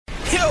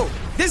Yo,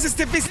 this is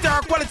the Vista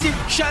Quality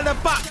Sheldon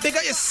Pop. Big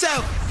up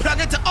yourself.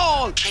 Plug it to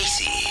all.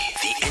 Casey,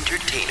 the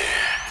entertainer.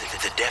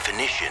 The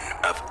definition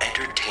of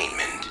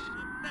entertainment.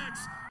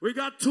 Next, we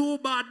got two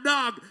bad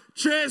dog,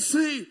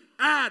 Tracy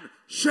and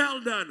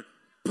Sheldon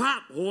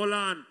Pop. Hold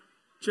on.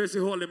 Tracy,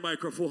 hold the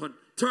microphone.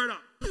 Turn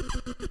up.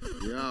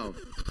 Yo.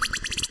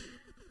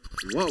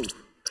 Whoa.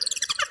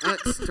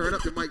 X, turn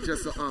up the mic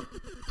just so,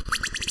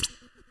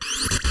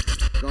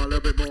 got a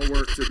little bit more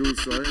work to do,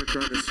 so I'm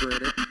trying to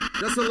straighten it.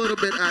 Just a little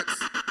bit, X.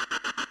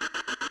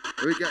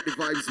 We get the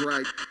vibes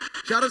right.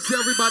 Shout out to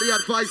everybody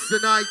at Vice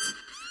tonight.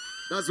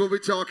 That's what we're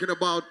talking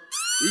about.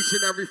 Each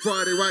and every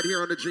Friday right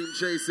here on the Dream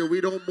Chaser. We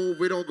don't move,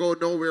 we don't go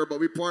nowhere, but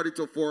we party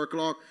till 4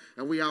 o'clock,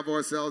 and we have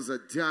ourselves a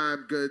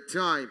damn good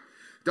time.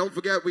 Don't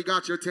forget, we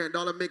got your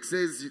 $10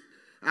 mixes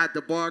at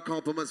the bar.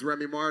 Compliments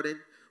Remy Martin.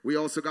 We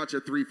also got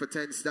your 3 for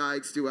 $10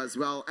 stags too as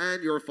well,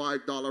 and your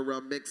 $5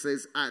 rum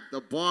mixes at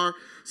the bar.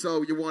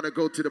 So you want to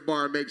go to the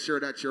bar and make sure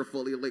that you're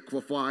fully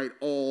liquefied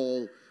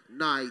all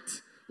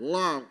night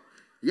long.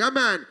 Yeah,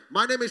 man.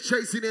 My name is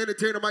Tracy the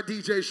Entertainer, my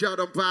DJ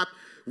Sheldon Pop.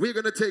 We're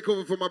going to take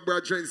over for my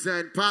brethren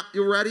Zen. Pop,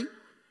 you ready?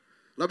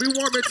 Let me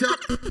warm it up.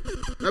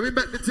 Let me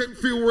make the thing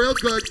feel real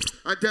good,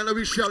 and then let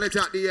me shell it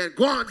at the end.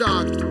 Go on,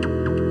 dog.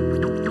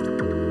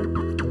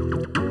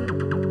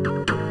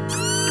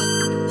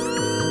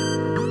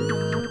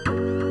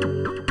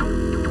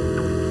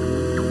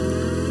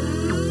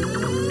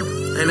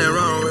 Ain't that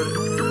wrong with it?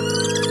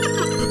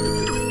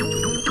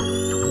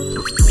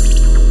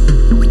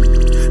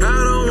 I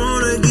don't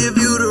want to give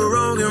you the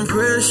wrong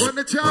impression. When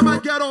the time I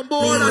get on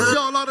board, I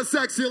saw a lot of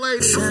sexy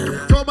ladies.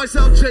 Told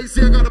myself,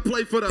 Chasey, I gotta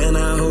play for them. And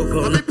I hope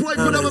let me play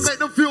for them and make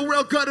them feel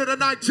real good at the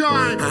night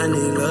time. I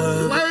need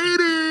love.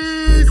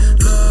 Ladies!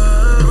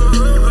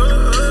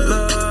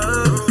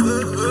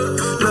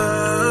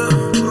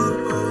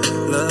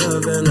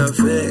 Love and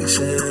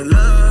affection.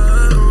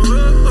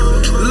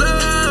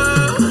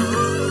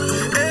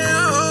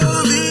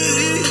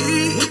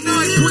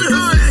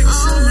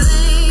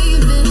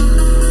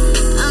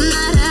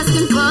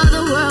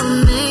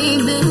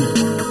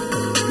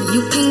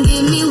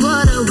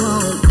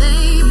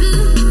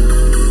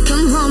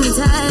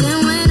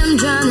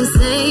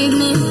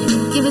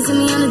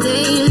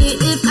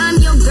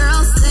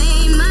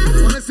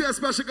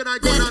 Special good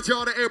night going out to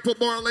all the airport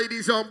born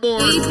ladies on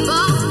board.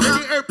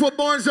 Any airport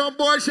borns on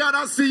board, shout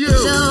out to you. So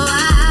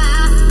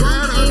I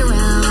wanna lay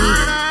around.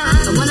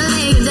 I wanna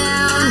lay you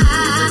down.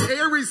 It's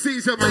Aries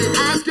season, baby.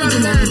 Let's get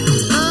it in.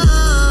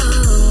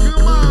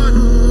 Come on.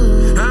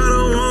 I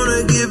don't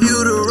wanna give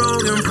you the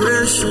wrong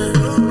impression.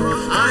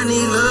 I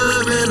need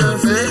love and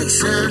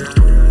affection.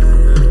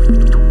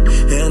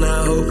 And I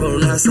hope I'm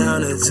not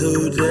sounding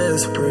too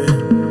desperate.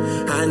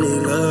 I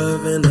need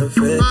love and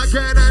affection. I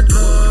can't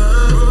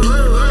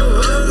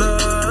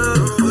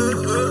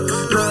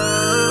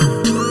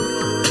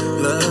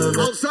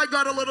I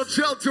got a little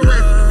chill to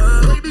it.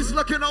 Ladies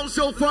looking oh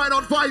so fine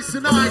on Vice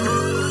tonight.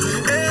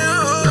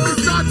 Let me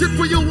start it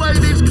for you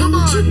ladies, come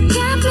on. You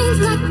can't please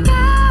let go.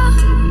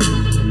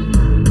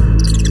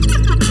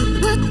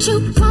 What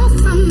you want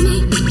from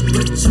me?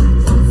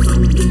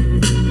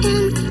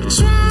 And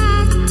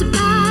try to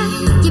buy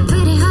your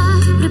pretty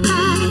heart with a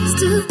price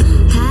too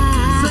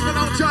high. Singing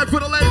on time for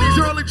the ladies,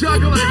 early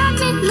juggling. You got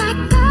me let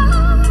go.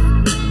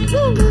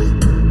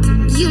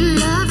 You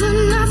love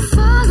and I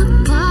fall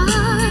apart.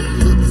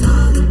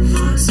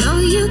 So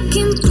you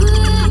can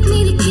put me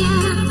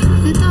together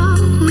and throw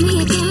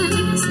me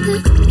against the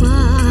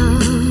wall.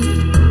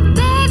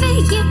 Baby,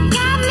 you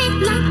got me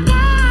like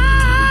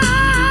that.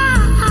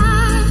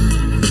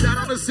 I don't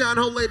understand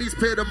how ladies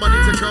pay the money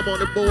to come on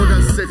the board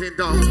and sitting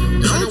down.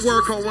 I can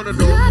work on one of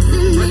those. I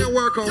can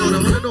work on one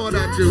of them. I know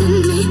that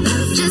too.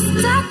 Just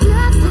stop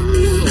loving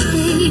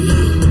me.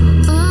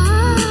 Oh,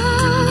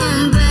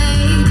 and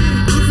babe,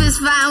 if it's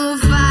fine, we'll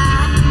fight.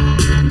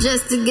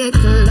 Just to get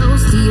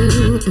close to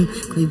you.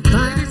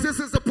 Ladies, this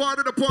is the part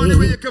of the party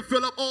where you can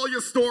fill up all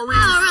your stories.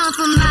 I'll run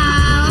for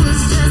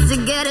miles just to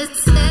get a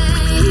taste.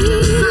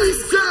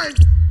 Say.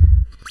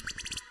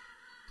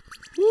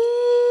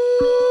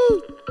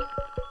 Woo!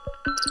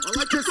 I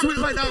like it sweet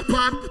like that,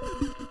 Pop.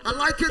 I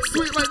like it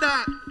sweet like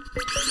that.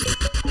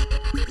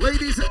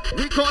 Ladies,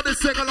 we call this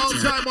thing a long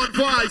time on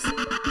Vice.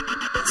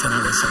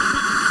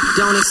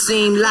 Don't it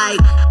seem like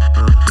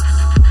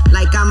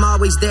I'm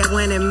always there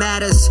when it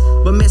matters,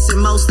 but missing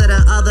most of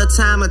the other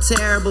time, a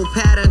terrible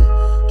pattern.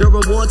 The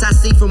rewards I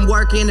see from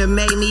working have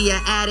made me an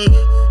addict.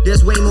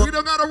 There's way more. We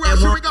don't gotta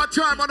rush, we got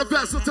time on the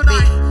vessel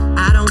tonight.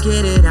 I don't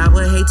get it, I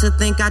would hate to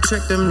think I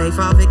tricked them. They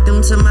fall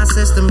victim to my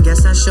system,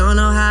 guess I sure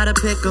know how to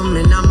pick them.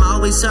 And I'm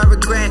always a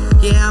regret,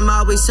 yeah, I'm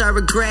always a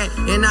regret.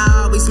 And I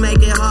always make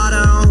it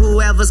harder on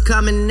whoever's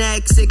coming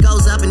next. It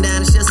goes up and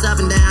down, it's just up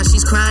and down.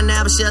 She's crying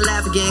now, but she'll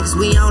laugh again, cause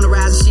we on the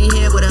rise and she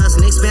here with us.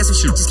 And expensive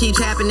shit just keeps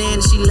happening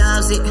and she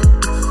loves it.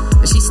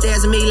 And she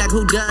stares at me like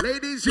who does.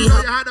 Ladies, you know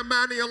you had a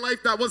man in your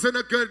life that wasn't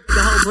a good.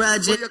 The whole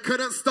grudge. But you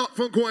couldn't stop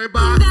from going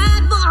back.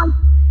 Bad boy.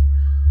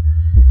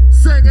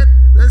 Sing it,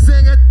 and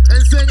sing it,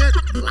 and sing it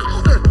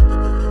louder.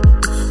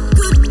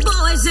 Good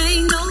boys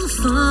ain't no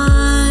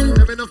fun.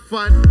 Having a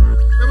fun.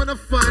 Having a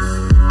fun.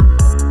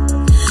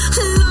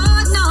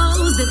 Lord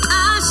knows that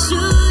I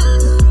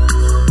should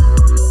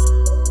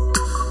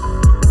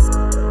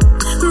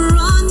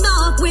run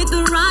off with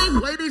the right.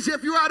 Ladies,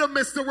 if you had a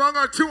Mr. Wrong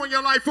or two in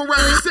your life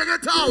already, sing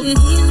it out. With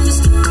him,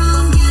 Mr.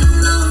 Wrong, get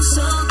along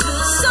so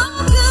good. So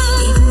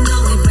good. Even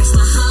though it breaks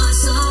my heart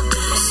so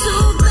bad. So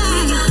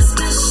bad. Got a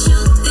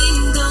special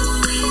thing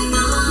going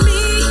on. Me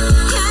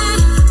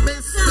and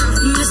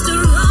Mr.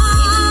 Wrong.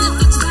 Even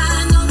if it's right,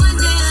 I know I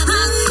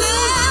never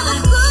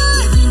could.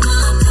 Living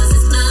wrong 'cause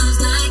it smells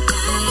like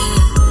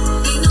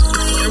that. Ain't no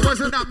way. It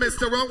wasn't that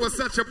Mr. Wrong was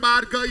such a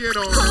bad guy, you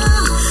know.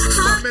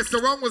 But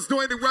Mr. Wrong was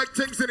doing the right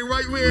things in the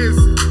right ways.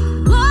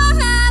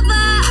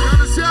 Whatever. You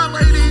understand,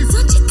 ladies?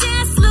 Don't you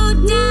dare slow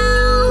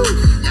down.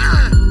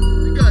 Yeah,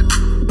 you good.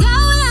 Go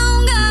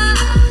longer.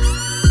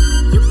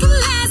 You can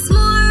last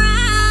more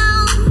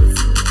rounds.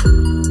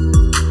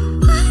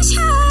 Push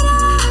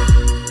harder.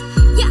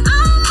 You're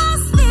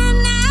almost there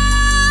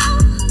now.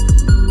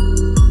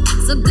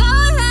 So go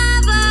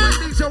lover.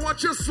 Ladies, I want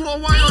you to slow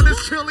wine on this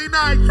chilly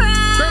night.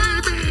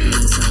 Baby!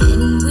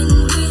 And when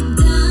we're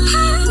done, I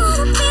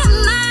wanna feel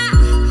my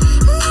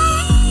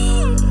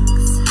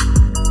legs.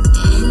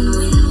 And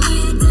when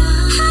we're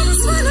done, I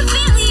just wanna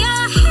feel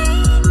your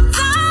hands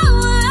all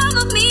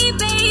over me,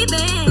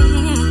 baby.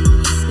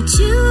 But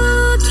you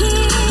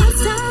can't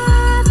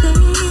stop it.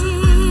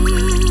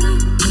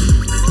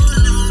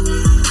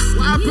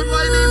 What happened,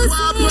 ladies? What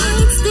happened?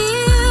 Music's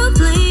still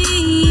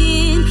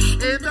playing.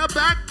 In the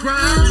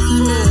background.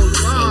 Oh,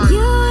 Lord.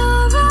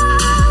 You're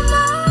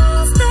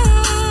almost there.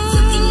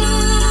 You know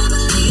that I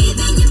believe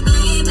in you,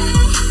 baby.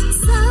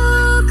 So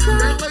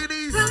Hey, close.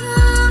 ladies,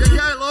 you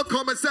get a little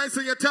common sense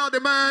and you tell the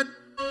man.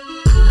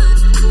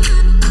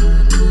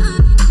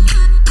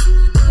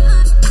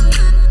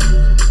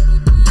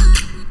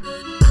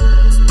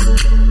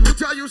 You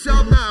tell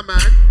yourself now, man.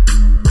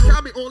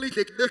 Can't be only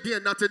kick here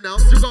and nothing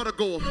else. You gotta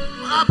go. What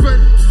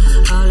happened?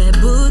 All that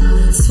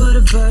boots for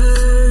the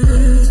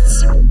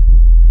birds.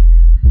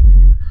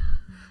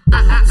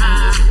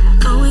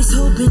 Always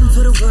hoping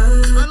for the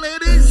worst. And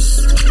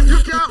ladies, you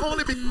can't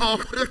only be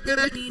off the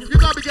kidding. You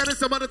gotta be getting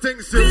some other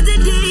things too. The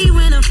day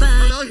when I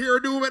find Now here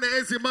do when the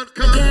easy month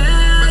comes.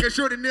 Girl. Making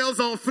sure the nails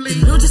on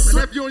fleek. No, just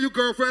And if you and your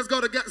girlfriends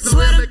gotta get some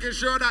Sweater. making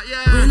sure that,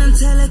 when yeah,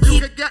 until I you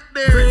keep can get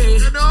there,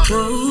 you know?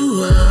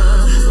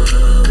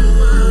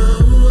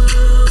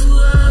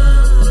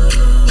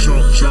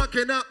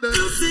 Chucking up the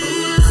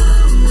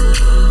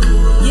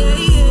Yeah.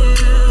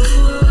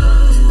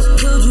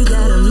 Told you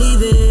that I'm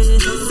leaving.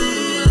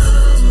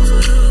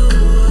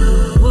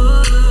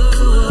 Whoa.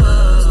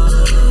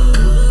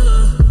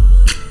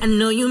 I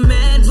know you're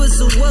mad, but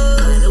so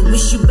what? I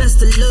wish you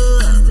best of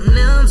luck.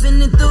 Now I'm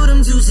finna throw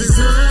them juices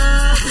up.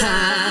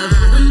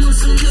 I'm on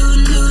some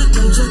new,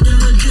 I'm chucking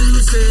my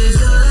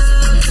juices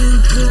up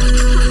too good.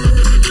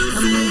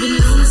 I'm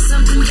moving on to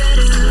something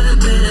better.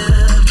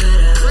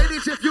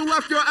 ladies, if you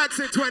left your ex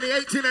in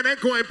 2018 and ain't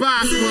going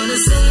back, Wanna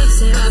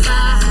say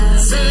bye-bye,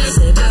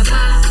 say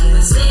bye-bye,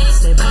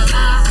 say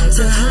bye-bye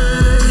to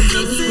her.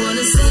 If you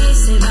wanna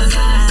say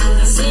bye-bye,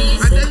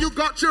 and then you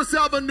got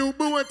yourself a new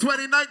boo in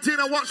 2019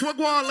 and watch what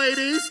go on,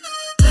 ladies.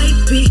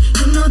 baby,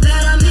 you know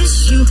that I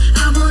miss you.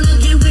 I wanna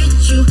get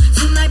with you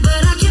tonight,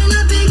 but I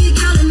cannot beg you,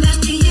 girl, and that's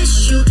the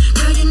issue.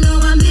 Girl, you know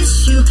I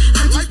miss you. I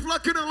just Life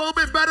looking a little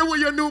bit better with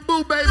your new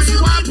boo, baby.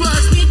 you What kiss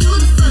happened? me through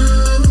the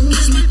phone,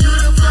 kiss me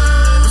through the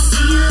phone. I'll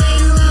see you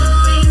later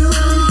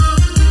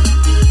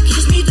on.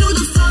 Kiss me through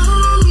the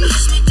phone,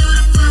 kiss me through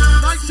the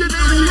phone.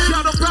 1980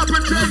 Shadow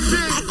Pepper JC.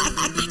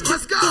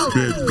 Let's go.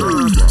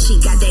 She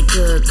got that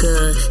good.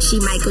 She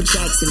Michael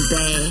Jackson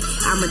bad.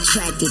 I'm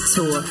attracted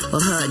to her or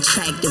her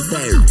attractive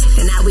hair.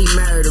 And now we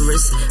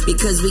murderers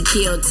because we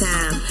kill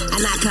time. I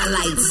knock her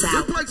lights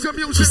out. Play some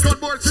music on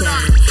board Time.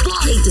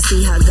 tonight. Hate to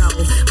see her go,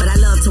 but I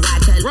love to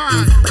watch her Right.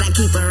 leave. But I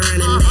keep her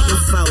running back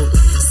and forth.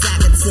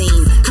 Soccer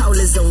team, cold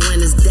as a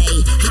winter's day,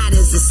 hot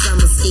as the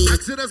summer's eve.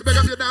 Exodus, make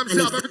up your damn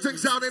self. Everything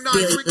sounding nice.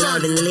 We Build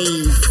love got and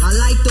leave. I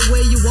like the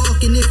way you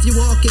walking if you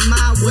walking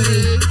my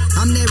way.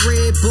 I'm that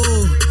Red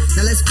Bull.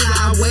 Now let's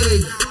fly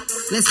away.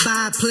 Let's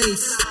buy a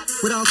place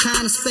with all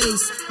kind of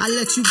space. I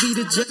let you be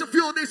the There's judge. a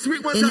few of these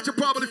sweet ones that you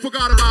probably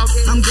forgot about.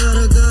 I'm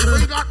gutter.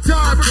 We got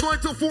time. We're going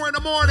till 4 in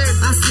the morning.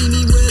 I see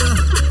me with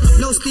her.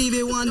 No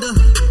Stevie Wonder.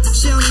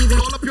 She don't even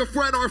Call up your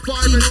friend or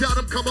 5 and tell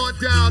them come on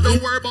down. Don't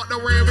worry about the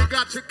rain. We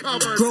got you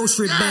covered.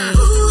 grocery bag.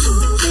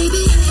 Ooh,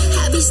 baby,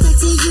 I be stuck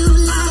to you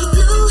like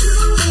glue.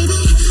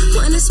 Baby,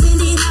 wanna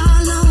spend it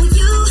all on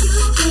you.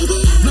 Baby,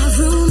 my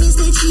room is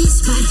the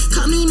G-spot.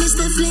 Call me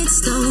Mr.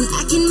 Flintstone.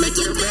 I can make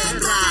your bed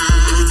rock.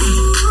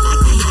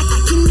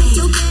 I can make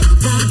your bed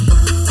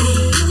rock.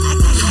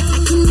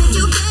 I can make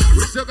your bed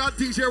We still got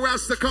DJ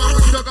Raps to come.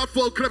 We still got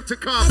full clip to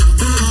come.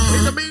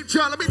 In the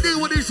meantime, let me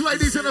deal with these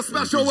ladies in a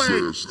special way.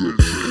 Never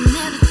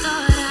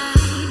thought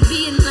I'd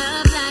be in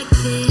love like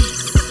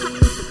this.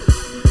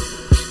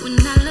 When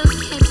I look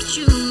at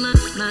you, my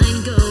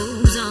mind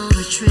goes on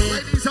a trip.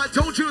 Ladies, I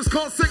told you it's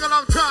called Sing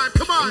Along Time.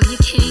 Come on. You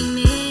came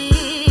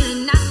in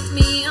and knocked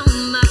me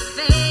on my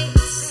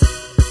face.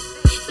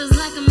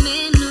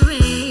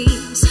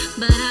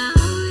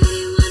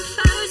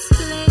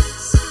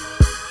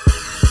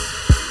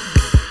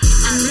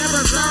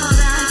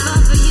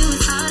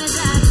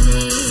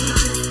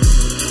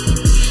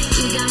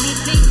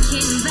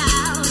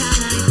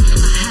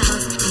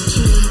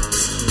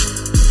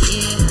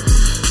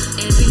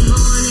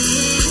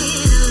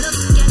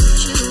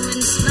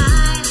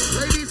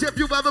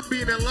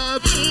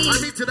 I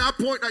mean to that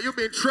point that you've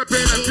been tripping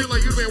and feel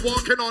like you've been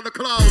walking on the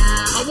clouds.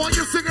 I want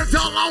you to sing it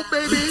all out,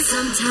 baby.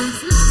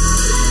 Sometimes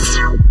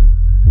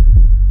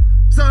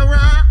So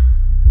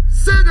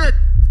sing it.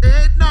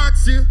 It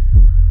knocks you.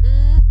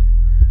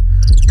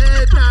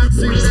 It knocks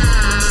you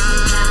down.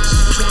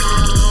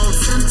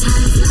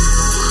 sometimes love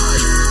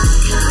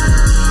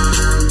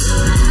comes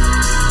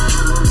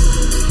around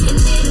and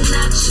it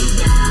knocks you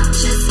down.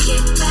 Just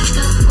get back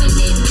up when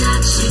it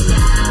knocks you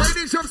down.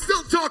 Ladies, I'm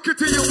still talking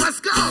to you. Let's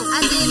go.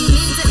 I didn't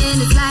mean to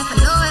end his life. I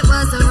know it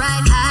wasn't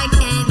right. I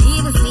can't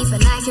even sleep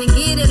and I can't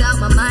get it out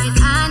my mind.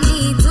 I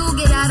need to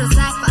get out of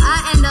sight, but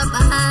I end up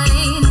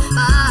behind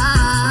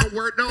bars.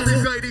 Word on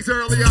these ladies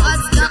early on.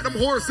 Got them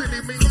horse in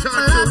the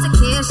meantime.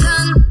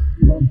 Altercation.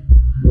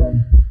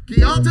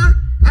 Keonta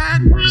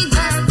and Just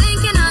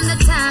thinking on the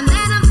time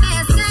that I'm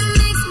facing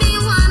makes me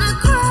wanna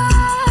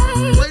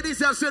cry. ladies,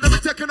 that shit have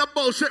been taking the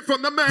bullshit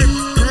from the men.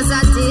 Cause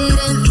I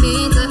didn't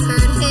mean to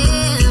hurt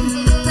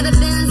him. Could have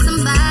been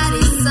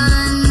somebody's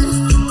son.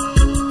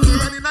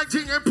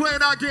 2019 ain't playing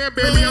that game,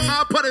 baby. I'm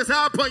gonna put his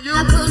hand on you.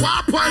 I put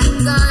Whop my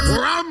on.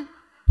 gun.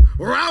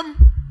 Rum.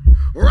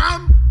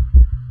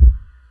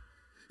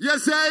 You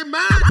say,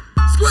 man.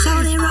 Squeeze.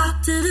 Shorty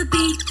rock to the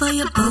beat for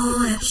your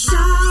boy.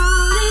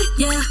 Shorty,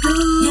 yeah.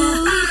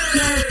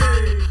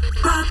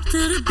 Rock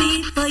to the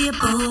beat for your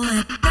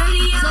boy.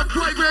 Some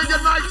flavor in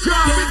your night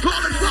job. We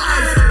call it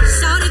live.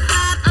 Shorty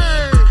vibe,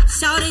 Hey,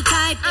 shorty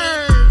type.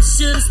 hey,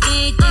 Should've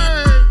stayed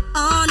there hey.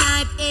 all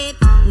night.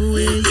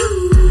 Will you?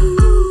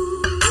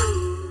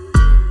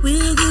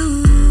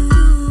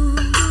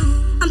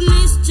 I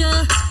missed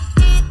your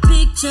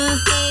picture.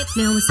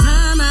 Now it's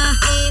time I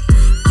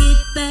get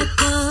back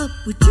up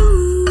with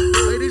you.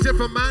 Ladies, if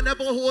a man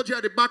never hold you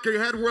at the back of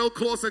your head real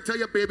close and tell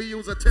you, baby, you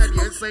was a 10,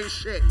 you ain't saying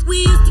shit. We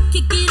used to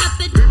kick it up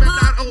at the Women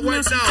not bar.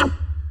 always now.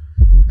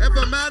 If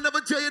a man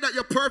never tell you that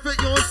you're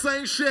perfect, you ain't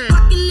saying shit.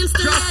 Rockin' them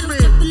Trust stilettos, me.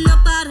 stepping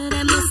up out of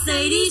that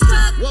Mercedes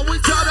truck. What we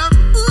tell them?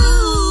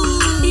 Ooh,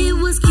 it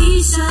was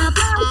Keisha.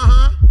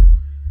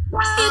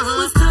 It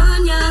was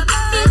Tanya.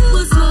 It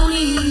was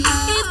Moni.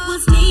 It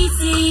was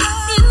Niecy.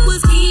 It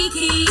was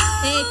Kiki.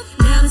 Hey,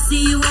 now to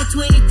see you at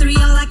 23,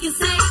 all I can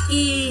say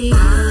is.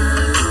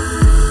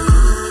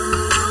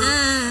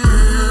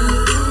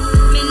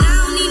 Man, I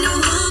don't need no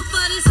hook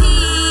for this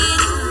hit.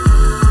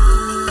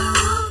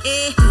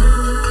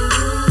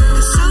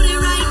 Show it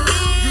right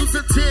there. Use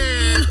a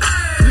 10.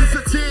 Use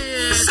a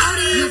 10.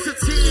 Shorty, Use a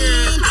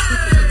 10.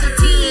 a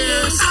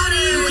 10.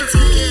 Shorty, you a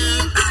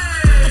 10.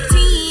 A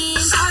 10.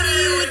 Shorty,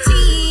 you a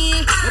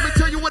 10. Let me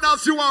tell you what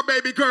else you are,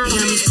 baby girl.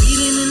 Got me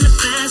speeding in the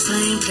fast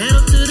lane,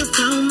 pedal to the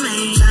floor,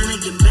 man. Tryna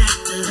get back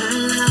to her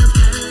love.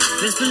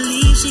 Best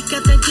believe she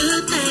got that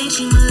good thing.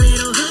 She my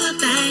little hood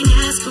thing.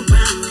 Ask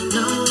around, they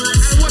know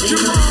us. What They you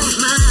know want?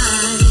 it's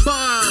mine.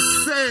 Boss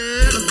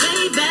said.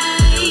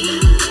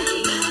 Baby,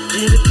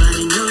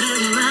 everybody know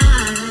that's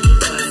mine.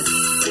 But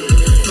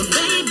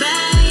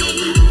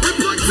baby, We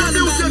put some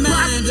music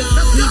back.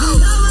 Let's even go.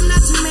 though I'm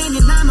not your man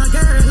and I'm a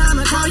girl,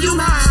 I'ma call you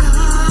mine.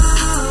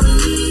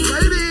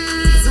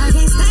 Ladies. I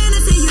can't stand to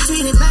see you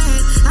treated bad.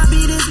 I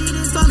be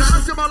this for Now,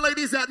 I see my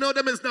ladies that know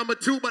them is number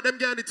 2, but them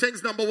getting the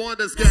things number 1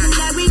 this game.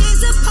 like we ain't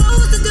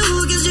supposed to do,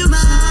 cause you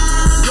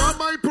mine. Y'all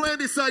mind playing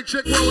this side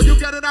chick role when you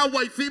get it out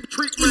wifey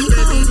treatment, You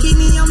baby. gon' keep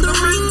me on the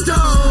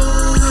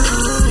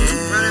ringtone.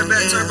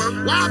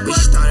 Why, We but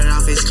started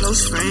off as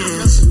close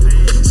friends.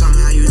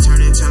 Somehow you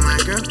turned into my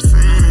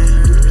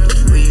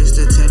girlfriend. We used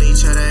to tell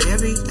each other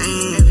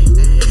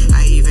everything.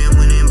 I even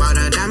went and bought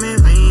her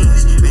diamond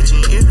rings,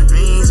 matching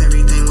earrings.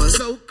 Everything was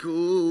so so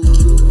cool.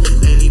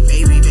 lately,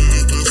 baby, been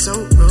acting so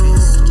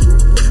rude.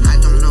 I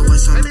don't know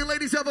what's on, Any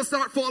ladies ever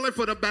start falling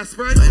for the best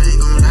friend? but ain't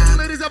gon' Any lie.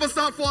 ladies ever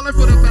start falling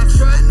for the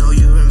best I friend? know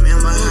you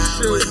remember how I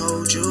shoot. would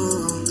hold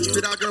you. See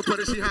that girl put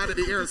it, she had in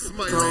the ear and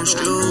smile. Close you.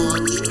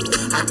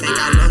 I think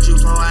I loved you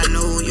before I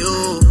knew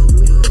you.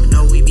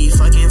 No, we be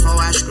fucking before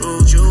I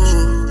screwed you.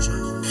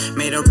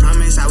 Made a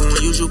promise I won't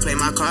use you. Play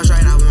my cards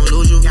right, I won't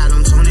lose you. Got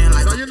them tuning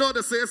like Now you know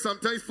to say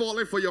sometimes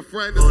falling for your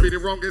friend is be the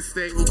wrongest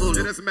thing. It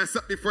just mess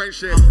up the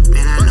friendship.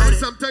 man, I But know then that.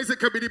 sometimes it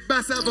could be the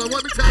best ever.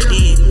 Let me I tell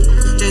you.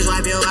 did. Just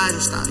wipe your eyes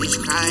and stop you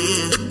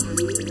crying.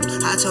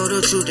 I told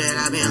the truth that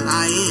I've been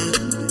lying.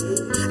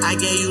 I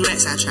gave you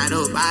racks, I tried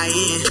to buy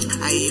in.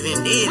 I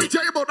even We did.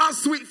 tell you about that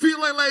sweet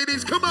feeling,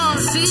 ladies. Come on.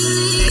 Like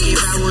Feelings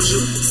if I was you,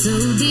 so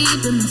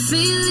deep in my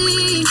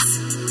feelings.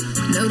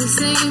 Notice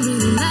they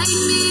really like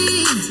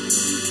me.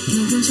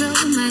 Can't control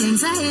my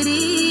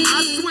anxiety.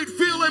 That sweet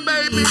feeling,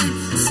 baby.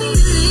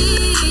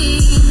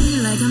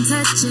 Feeling like I'm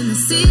touching the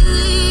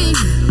ceiling.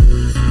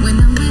 When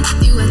I'm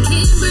with you, I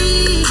can't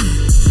breathe.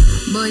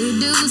 Boy, you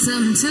do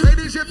something to me.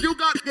 Ladies, if you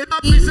got a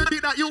piece of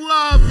it that you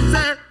love,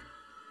 say,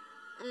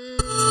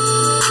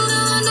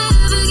 I'll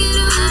never get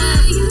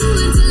over you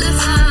until I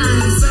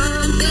find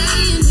something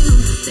new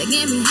that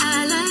get me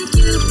high like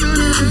you.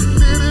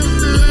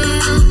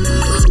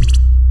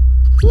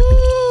 Yeah.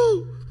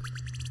 woo.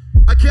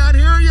 I can't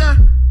hear ya.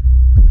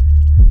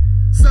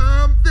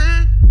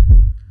 Something.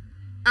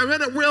 I'm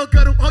in it real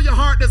good. Hold your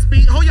heart this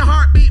beat. Hold your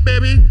heartbeat,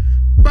 baby.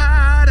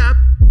 Ba-da.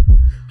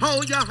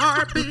 Hold your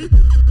heartbeat.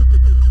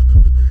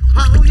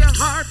 Hold your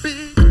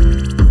heartbeat.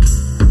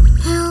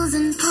 Pills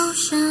and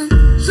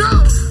potions.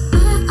 Show.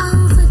 We're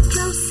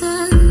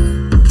overdosing.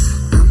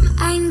 I'm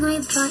angry,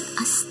 but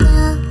I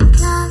still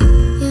love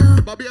you.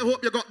 Bobby, I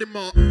hope you got the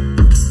mop. You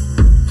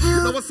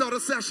know what sort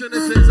of session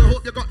this is? I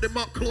hope you got the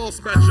mop close,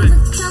 Patrick.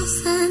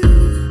 Overdosing.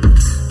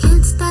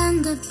 Can't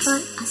stand it,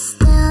 but I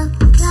still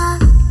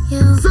love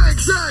you. Say. I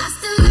still love, I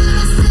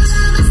still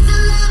love, I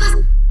still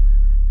love.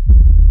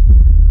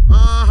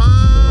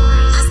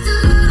 Uh-huh. I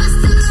still love, I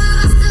still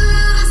love, I still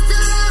love, I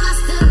still love, I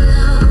still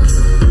love.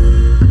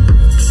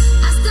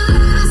 I still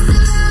love, I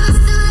still love, I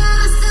still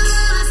love, I still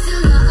love, I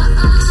still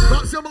love.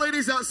 Got some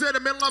ladies out there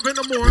that been loving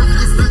the more.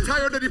 They're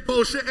tired of the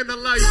bullshit in the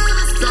life.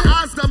 So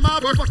ask them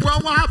out, fuck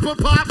around, what happened,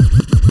 Pop? To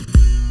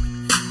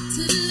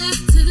the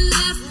left, to the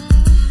left.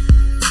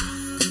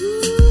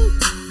 Ooh.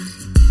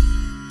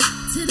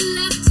 To the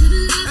left, to the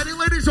left. Any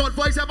ladies on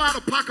voice have out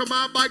a pack of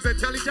my bags and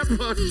tell you just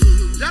push.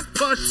 Just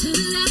push. To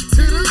the left,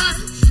 To the left.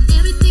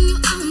 everything you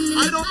own in I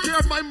the don't care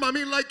if my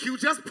mommy like you,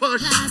 just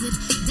push. closet.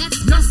 That's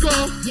Just my go.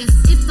 stuff. Yes,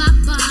 if I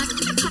bought it,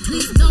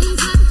 please don't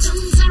touch.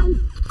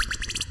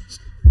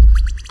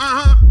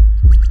 Uh-huh.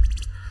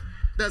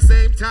 The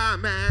same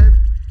time, man.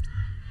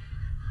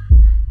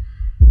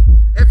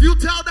 If you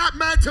tell that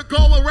man to go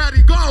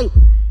already, go.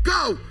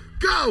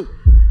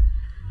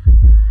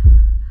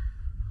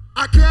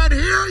 I can't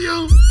hear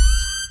you.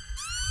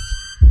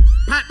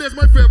 Pat, there's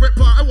my favorite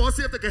part. I want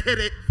to see if they can hit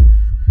it.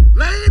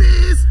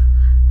 Ladies,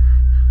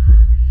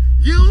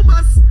 you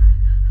must.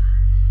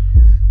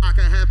 I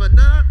can have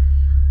enough.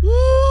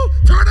 Woo!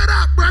 Turn it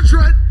up,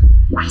 brethren.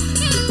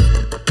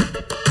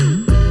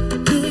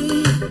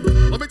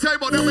 Let me tell you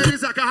about them ladies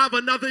that can have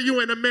another you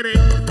in a minute.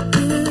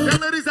 Them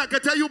ladies that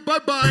can tell you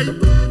bye-bye.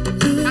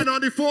 And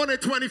on the phone in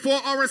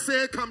 24 hours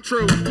say it come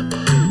true.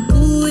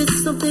 Ooh,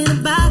 it's something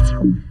about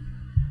you.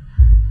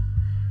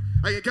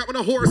 I ain't got with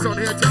a horse on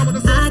here. Tell me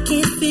the song. I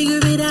can't figure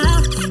it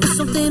out. It's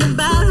something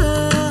about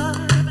her.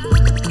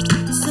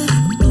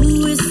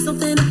 Ooh, it's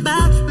something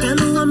about kind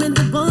of woman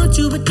that wants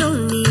you but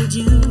don't need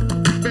you.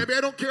 Baby,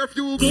 I don't care if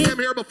you came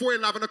here before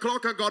 11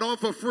 o'clock and got on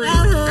for free.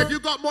 If you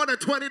got more than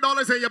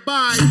 $20 in your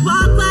bag,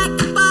 Walk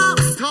like a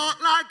boss. talk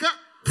like a...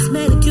 It's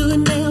manicure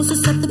and nails,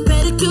 just set the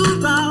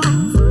pedicure off.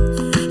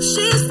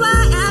 She's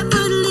fly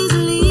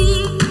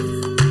effortlessly,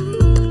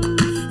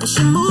 and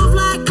she move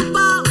like a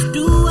boss.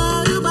 Do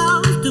what you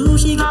boss do.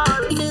 She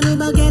got thinking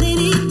about getting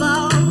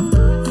involved.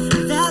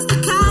 That's the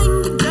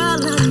kind of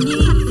girl I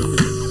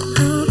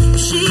need.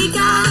 She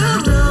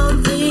got her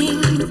own thing.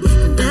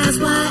 That's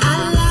why I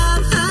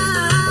love her.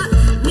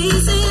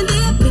 Me's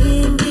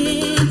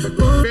independent.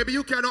 Baby,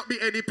 you cannot be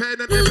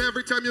independent if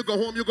every time you go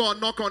home you go and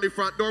knock on the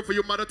front door for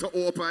your mother to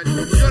open.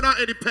 You're not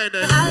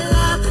independent. I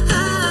love her.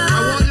 I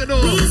want you to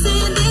know. Miss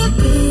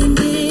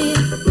Independent,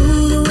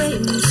 ooh, the way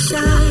you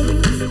shine.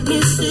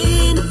 Miss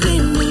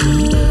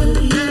Independent.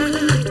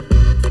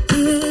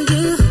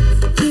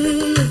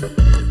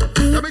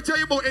 Let me tell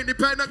you about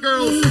independent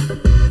girls.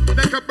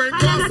 They can bring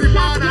classy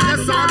man and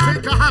that's all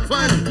thing can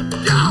happen.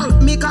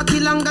 Y'all! Me cocky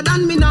longer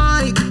than me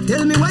night.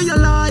 Tell me what you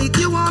like.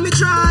 You want me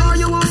try or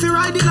you want to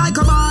ride it like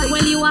a bike?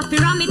 Well, you have to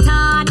ram it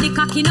hard, the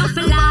cocky no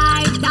for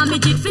life.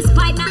 Damage it for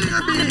spite, not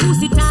the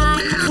pussy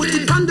tight. Put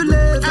it on the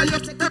left and you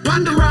take it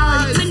on the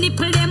right. When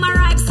nipple them a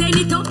ripe, send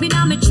it up in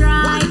a me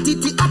try. White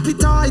titty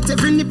appetite,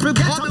 every nipple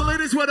get All the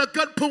ladies with a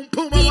good boom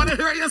boom, I want to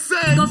hear you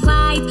say. Go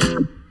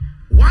fight.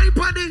 Why,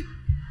 buddy?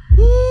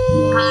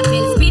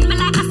 Cartel spin me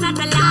like a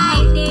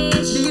satellite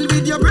dish. Deal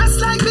with your breast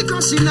like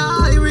because she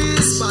Irish.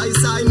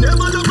 Spice, I never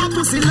love a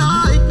pussy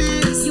like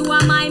this. You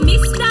are my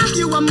mister.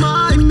 You are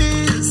my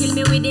miss. Kill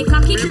me with the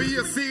cocky. Baby,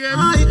 you see him,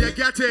 you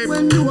get him.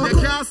 When you You are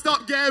can't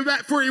stop getting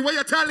wet free. What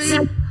you telling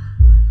him?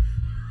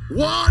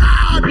 What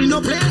up?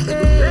 no play.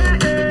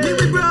 Me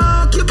we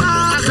broke your I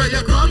back. say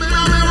you're coming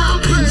on my wrong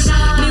place.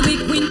 Me we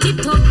quint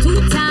it up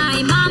 2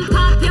 times and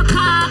pop your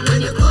cock.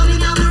 When you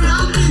coming on the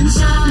ramping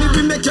shot. Me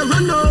we make you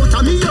run out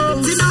of me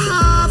house. In a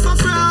half a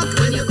frock.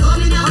 When you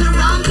coming on the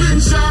ramping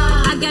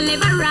shot. I can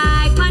live a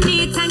right on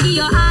it and give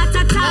your heart a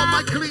All tap.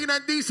 my clean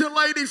and decent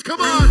ladies,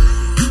 come on.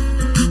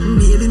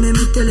 Baby, let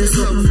me tell you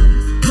something.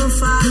 Don't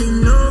fall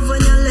in love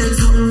when your legs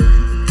something.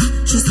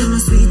 She say me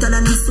sweeter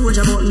than a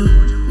soldier button.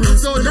 No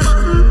soldier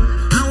button.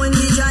 And when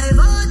we drive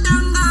out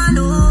and gone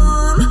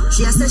home,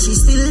 she a say she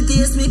still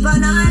taste me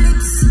on her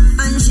lips.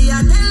 And she a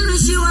tell me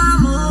she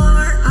want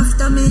more.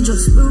 After me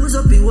just bruise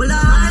up the whole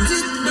heart.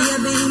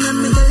 Baby, let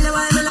me tell you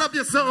why me love Love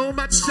you so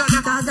much,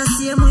 Shana. cause the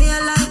same way you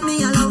like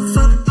me, I love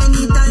fuck.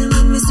 Anytime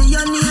when me see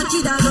you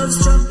naked, I love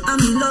struck. And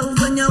me love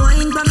when you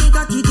whine for me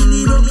cocky till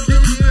it up.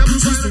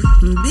 She say,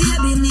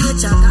 baby,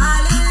 nature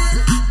calling.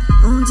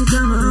 Won't you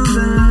come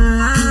over?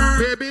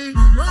 Baby,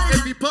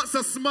 if he puts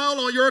a smile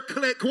on your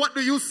click, what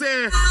do you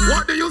say?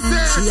 What do you She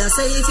say? a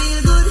say you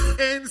feel good.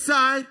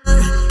 Inside.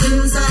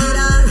 Inside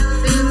her,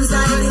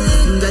 inside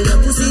it. Girl, your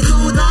pussy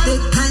too tight.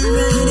 Take time,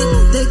 ride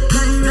it. Take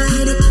time,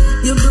 ride it.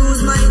 You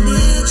bruise my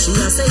dick. She a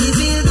say you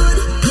feel good.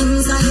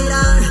 Inside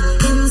her,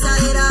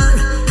 inside her,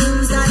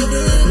 inside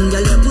it.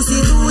 Girl, your pussy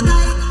too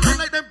tight. Don't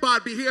let them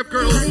bad be misbehave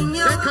girls. Them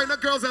kind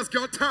of girls that's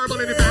got terrible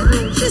in the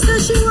bedroom. She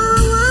said she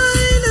want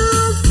wine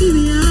up, give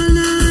me all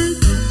night.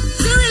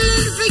 She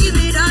willing to give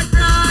me that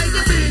ride.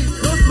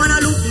 Rough man, I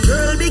look the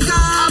girl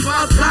because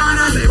of plan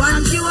and the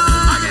one she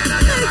want.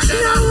 She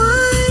want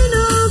wine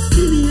up,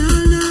 give me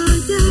all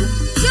night, yeah.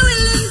 She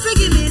willing to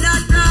give me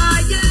that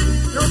ride, yeah.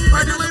 No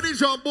the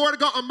ladies on board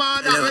got a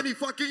man out when he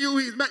fucking you,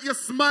 he's met you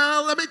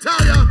smile, let me tell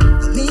you.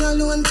 Me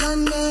alone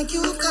can make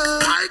you cry.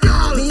 My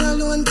girl. Me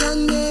alone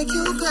can make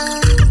you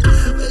cry.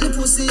 When the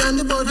pussy and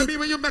the body. I mean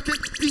when you make it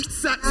deep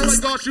set, oh my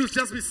gosh, you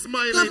just be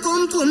smiling. Your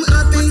pum pum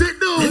happy. What's it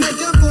do? Me make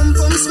your pum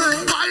pum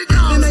smile. My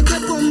girl. Me make your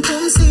pum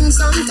pum sing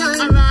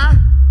sometime. Allah,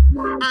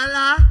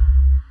 Allah,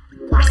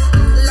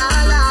 la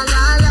la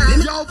la la.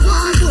 Yo,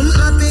 pum pum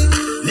happy.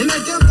 Me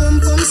make your pum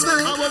pum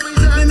smile. How about we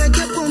say? Me make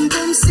your pum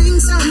pum sing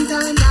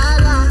sometime. La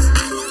la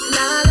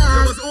la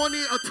la. It was only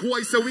a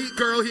twice a week,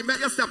 girl. He met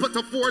you step up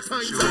to 4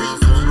 times a week.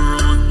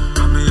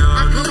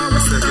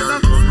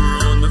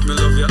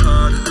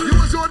 You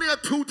was only a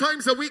 2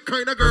 times a week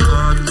kind of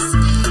girl.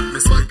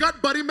 But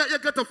God buddy met you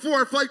get to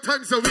 4 or 5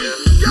 times a week.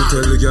 Me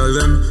tell the girl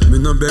them, me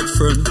no beg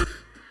friend.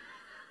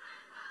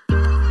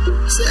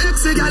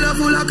 Sexy girl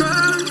full of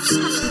curves.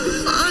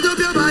 Hand up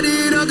your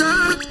body in a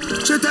girl.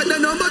 She take the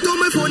number to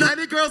my phone.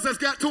 Any girls that's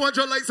got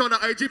 200 likes on the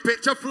IG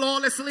picture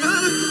flawlessly.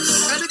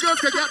 Any girls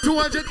can get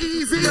 200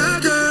 easy. You know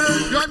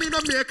what I mean?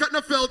 No makeup, no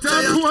filter.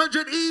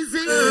 200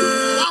 easy.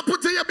 I'll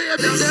put to your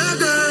baby. Baby.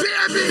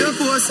 The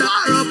force up.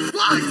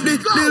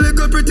 The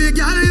little pretty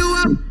girl you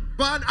are.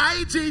 On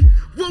IG.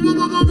 She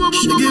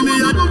give me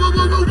a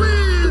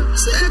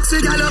sexy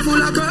girl full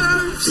of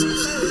curves.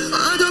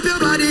 Hand up your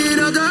body in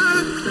a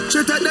girl. She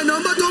take the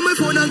number to my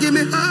phone and give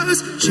me hers.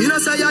 She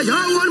not say you're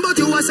your one, but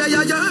you want say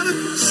you're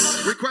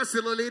yours.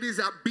 Requesting the ladies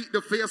that beat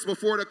the face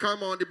before they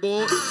come on the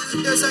board.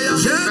 Yes, I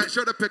am. Make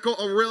sure to pick out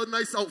a real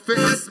nice outfit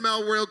and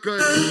smell real good.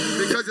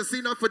 Because you see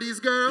enough for these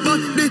girls. But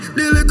the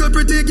little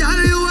pretty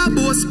girl you a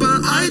boss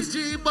pan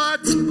IG,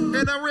 but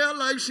in a real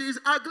life she's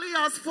ugly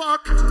as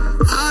fuck.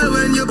 All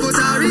when you put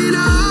her in a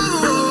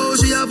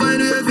house, she a find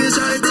way fish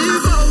I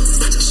devout.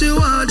 She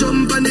want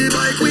jump on the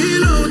bike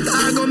wheel out.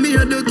 I go me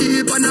to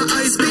keep on a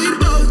high speed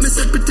boat. Me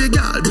say pretty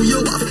girl, do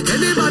you have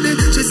anybody?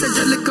 She said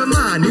you little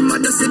man, he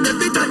mother say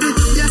everybody.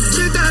 Yeah,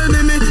 she tell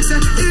me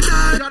say it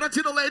all. Shout out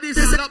to the ladies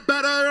who look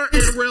better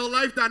in real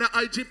life than an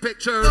IG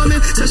picture.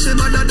 Say she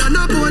better than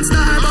a porn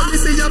star, but me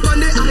see you on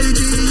the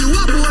IG, you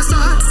a porn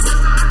star.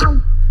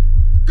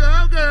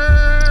 Girl,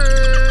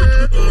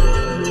 girl.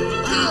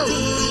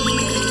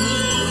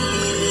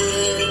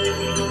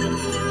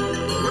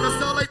 Wanna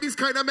sound like these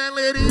kind of men,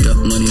 ladies? That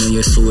money on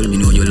your soul, me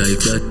know you like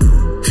that.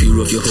 Fear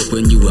of your hope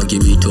when you a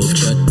give me tough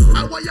chat.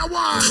 And what you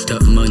want?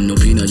 That man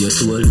up in your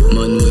soul.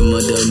 Man with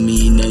mother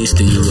me nice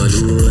to you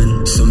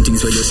alone. Some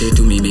things what you say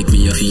to me make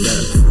me a feel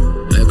that.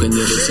 Like when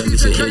you get something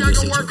say hey you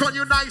say work on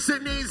you nice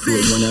and easy.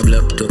 Road man a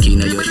black talking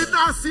na you. Even if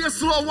not see a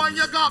slow one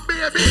you got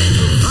baby.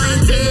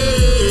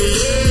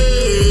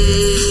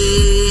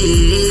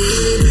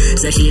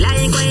 Say she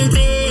like when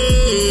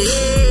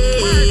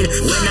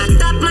when I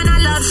top man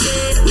I love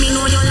shit. Me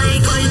know you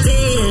like when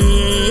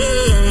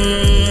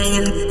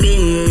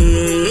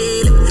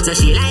so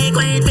she like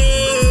when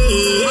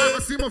I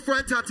see my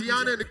friend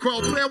Tatiana in the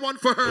crowd. Play one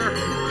for her.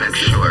 Let's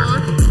sure.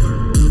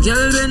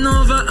 Girl bend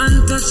over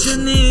and touch your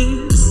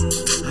knees.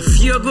 I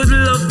feel good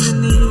love me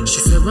need. She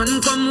said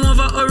one come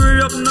over,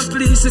 hurry up no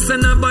please. She said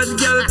no bad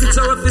girl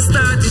picture of the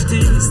start it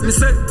is. Me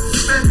say,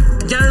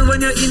 girl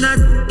when you're in a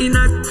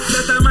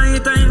that my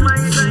time.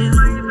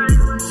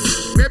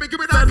 Baby give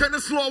me that kind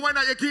of slow one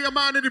that you get your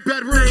man in the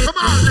bedroom. Come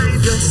on.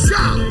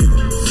 Yeah.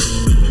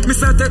 Me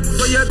say take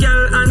for your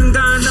girl and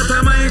gone,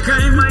 that my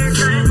crime.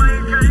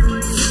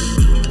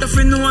 If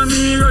you know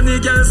me, run the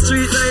girl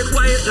street like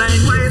white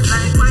line.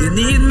 You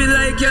need me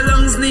like your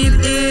lungs need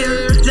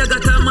air. You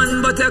got a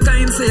man, but you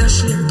can't say a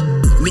share.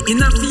 Me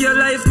in a fear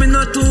life, me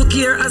not too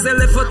care. As I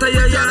left out of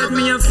your yard,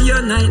 me a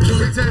fear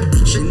nightmare.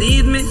 She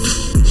need me,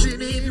 she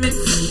need me.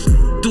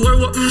 Door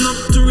open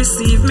up to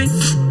receive me.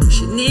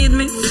 She need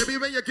me. Baby,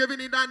 when you're giving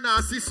it that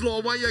nasty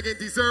slow one, you can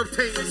deserve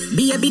things.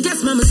 Baby,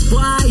 just mama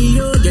spoil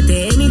you. Get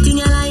anything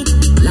you like.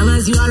 Long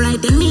as you alright,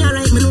 then me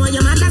alright. Me know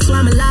you man, that's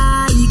why me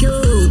like you.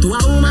 To a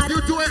woman.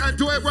 You do it and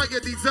do it right, you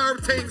deserve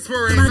things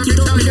for it. Let me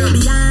tell you.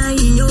 Behind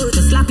you,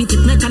 to slap it,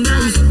 it make a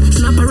nice.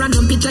 Snap a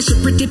random picture, she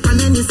pretty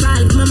pan any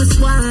side. Mama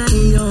spoil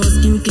you,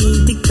 skin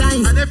clean, thick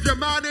ties. And if your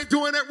man ain't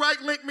doing it right,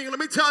 link me. Let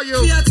me tell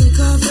you. Yeah, take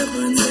off your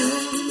bronze.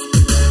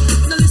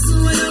 Now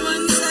listen what I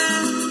want to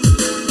say.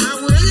 Now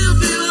when you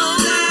feel all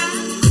that,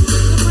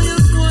 come on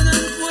your phone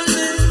and phone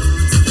me.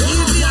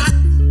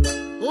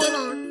 Hold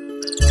on.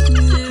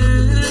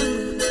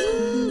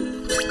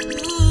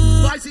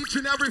 Twice each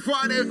and every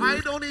Friday. I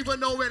don't even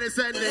know when it's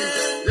ending.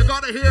 You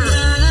gotta hear.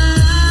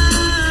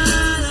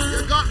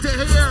 You got to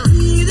hear.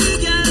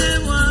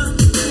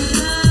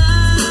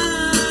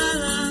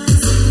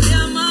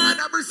 And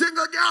every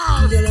single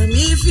girl. Tell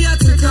me if you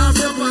take off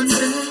your pants.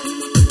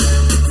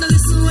 Now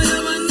listen what I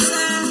want to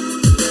say.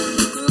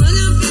 When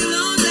you feel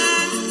all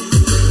that,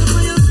 come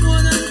on your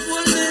phone and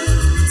phone me.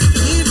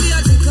 If you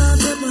take off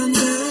your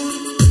pants.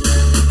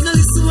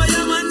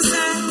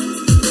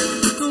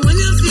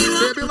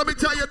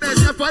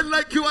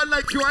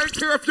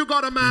 care if you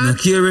got a man. I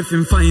care if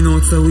him find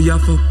out so we are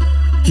fuck.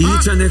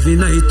 Each and every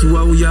night to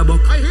how we are buck.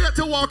 I hate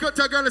to walk up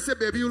to a girl and say,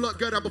 baby, you look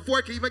good. And before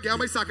I can even get on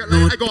my second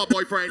line, I got a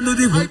boyfriend.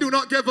 I do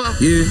not give up.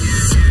 Yeah.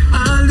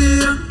 All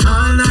day,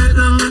 all night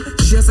long.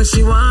 She said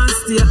she wants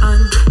to stay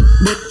on,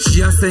 but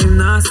she a say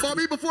nasty. For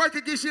me, before I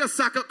can give she a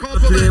second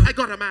compliment, I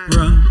got a man.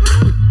 Wrong.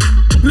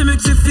 Me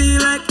make you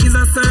feel like he's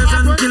a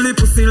surgeon. Kill the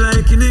pussy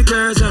like in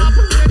incursion.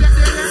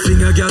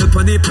 Sing a girl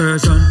pon the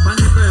Persian.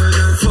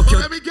 Fuck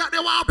you. Let me get the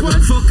weapon.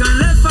 Fuck and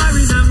left her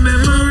in a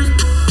memory.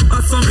 I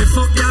saw me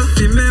fuck girl,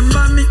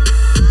 remember me.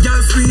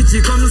 Girl sweet,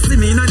 she come see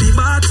me in the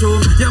bathroom.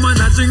 Yeah man,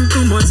 I drink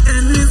too much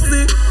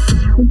endlessly.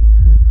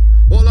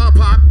 Hold up,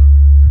 Pop.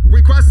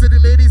 Request to the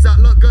ladies that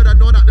look good and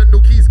know that the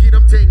new keys give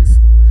them things.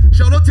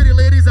 Shout out to the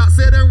ladies that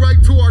say them right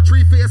 2 or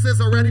 3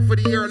 faces are ready for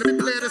the year. Let me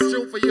play this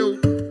tune for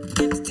you.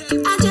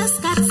 I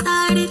just got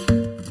started.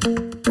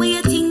 What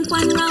you think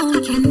one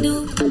round can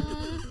do?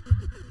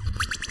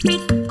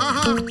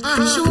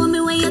 Show me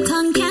what your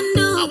tongue can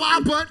do.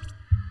 But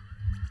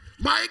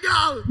my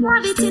girl,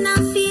 have it in a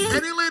face.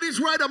 Any ladies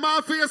right on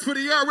my face for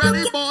the year?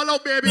 Ready? Ball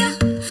out, baby.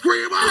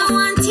 Scream out. I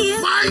want you.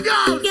 My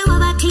girl. You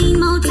have a clean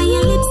mouth and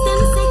your lips them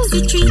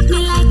sexy. Treat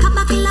me like a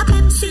bottle of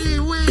Pepsi.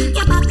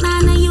 Your back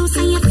man and you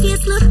and your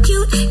face look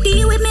cute.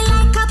 Deal with me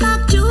like a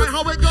back juice.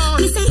 How it goes?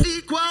 Me say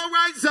equal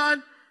rights,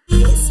 son.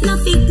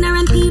 Enough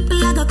ignorant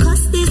people I go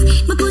cuss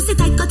this. My pussy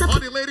tight got up. All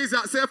the ladies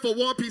that say for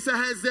one piece of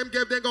heads, them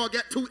give them gonna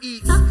get 2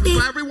 eats.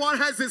 For everyone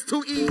has his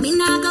 2 eats. Me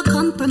nah go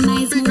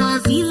compromise. Me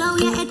want feel how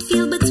your head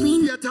feel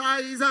between your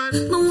thighs and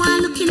me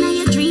want looking at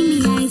your dreamy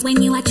eyes when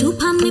you a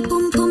choop on me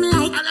pum pum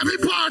like. And every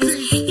party.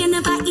 You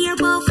never hear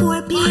about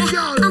 4P.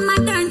 On my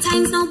turn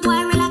times, no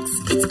boy relax.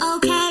 It's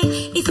okay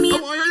if me. I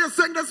want to hear you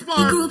sing this part.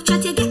 The group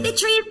chat you get the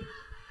treat.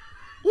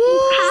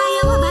 How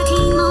you have a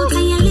clean mouth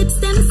and your lips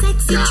them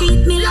sexy.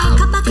 Treat me like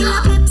a bottle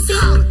of Pepsi.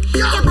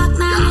 Your back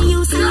man and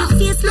you and your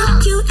face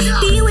look cute.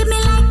 Deal with me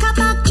like a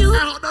back juice.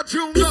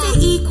 Me say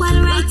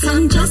equal rights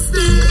and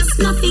justice.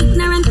 Enough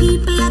ignorant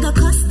people I go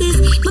cuss this.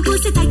 My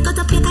pussy tight cut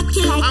up your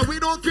cocky like. And we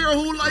don't care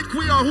who like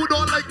we or who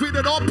don't like we.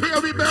 They don't pay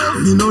we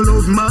bills. Me no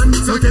love man,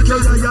 so take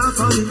your yaya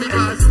for me.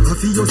 I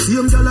feel your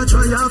same girl a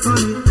try out for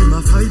me. Him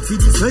a fight for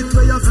the sweat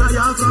where you fly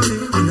out for me.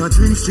 And a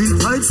drink street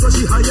vibes so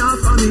she high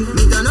out for me.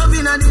 Me turn up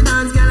in a the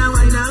dance, girl a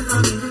wine out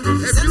for me.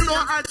 If you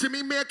don't answer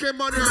me making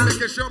money and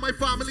making sure my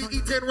family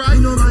eating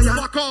right,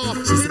 fuck off.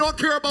 We don't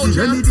care about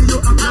you. And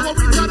what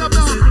we tell them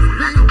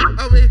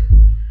now, we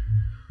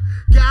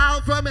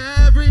gal from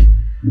every.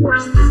 Me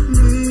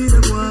the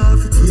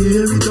wife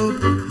tear it up.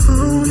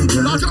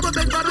 Now drop a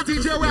big brother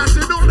DJ Rash.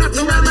 You know that's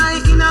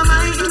right. In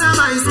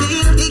my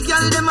skin. The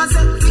girl them a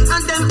set fit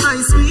and them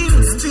ice cream.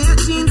 Straight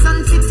jeans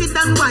and fitted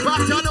and white.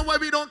 But tell them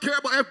why we don't care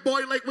about F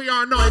boy like we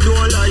are now. I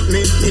don't like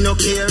me no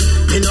care.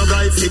 Me no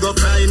guy figure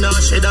cry now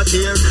shed a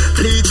tear.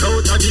 Bleach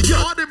out of the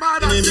girl. All the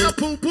man that say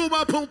boom boom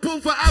and boom boom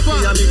forever.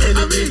 Yeah, me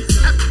enemy.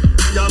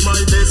 You're my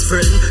best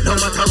friend. No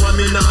matter what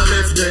me nah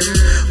left them.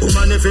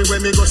 Woman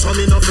everywhere me go so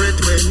me no fret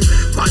when.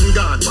 One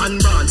gun,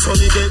 one brand, so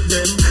me get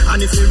them.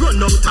 And if me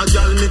run out a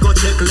girl, me go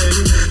check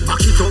them.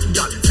 Back it up,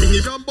 girl, sing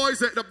it. Some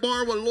boys at the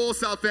bar with low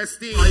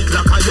self-esteem.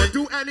 Like I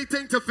do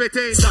anything to fit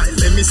in. Style,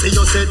 let me see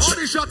your set. All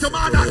the shot to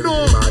man that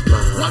know.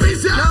 What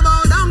is that? No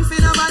bow down for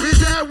nobody.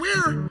 Is that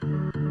weird?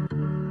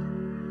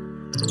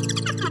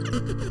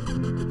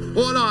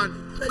 Hold on.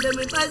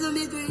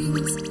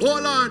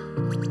 Hold on.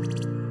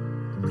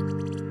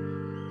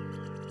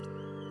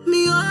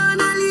 Me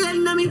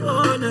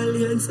own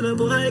alien, so no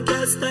boy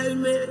can't style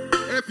me.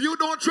 If you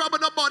don't trouble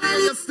nobody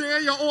and you stay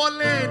in your own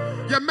lane,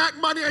 you make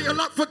money and you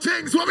look for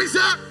things. What we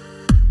say?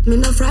 Me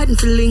no frightened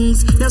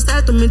feelings, no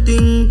start to me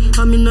thing.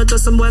 I mean not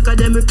just some boy cause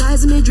them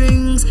replies me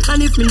drinks.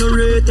 And if me no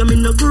rate, I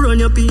mean no go run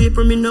your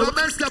people, me no. So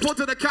men step out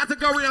to the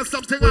category and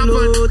something happen.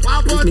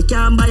 If me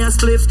can't buy a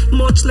spliff,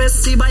 much less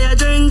see buy a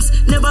drinks.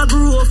 Never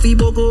grew up fi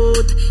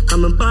bogot.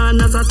 Come and pan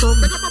as a talk.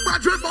 Make up a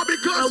bad drink, Bobby,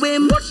 cause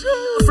I'm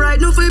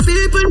frightened for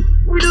people,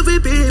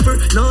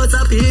 no it's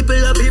a people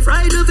that be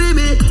frightened for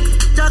me.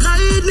 Just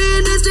hide me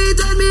in the street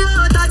and me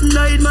out at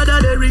night.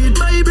 Mother they read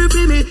Bible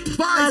for me.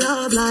 I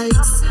love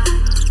likes.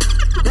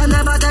 Them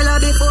never tell her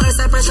before,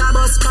 say pressure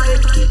bus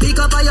spike. Pick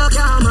up how you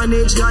can't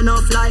manage your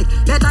enough like.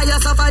 Better you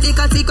suffer the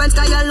consequence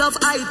cause you love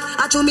hype.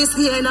 I chew me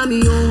staying on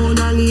me own,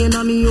 alien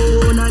on me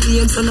own,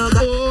 alien so no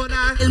go.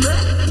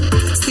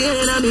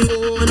 Staying on me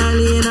own,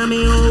 alien on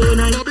me own.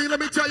 Bobby, let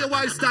me tell you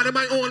why I started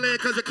my own lane,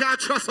 cause I can't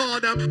trust all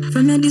them.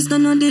 From your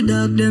distance on the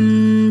dog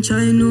them,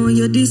 try know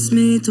you diss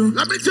me too.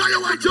 Let me tell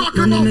you why I'm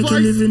talking about voice. Make you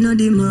live in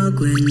the mark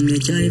when me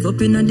drive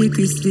up in the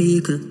Chris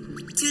vehicle.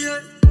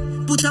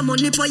 Put a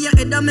money for your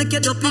head and make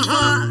it up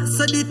far.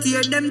 So the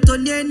tear them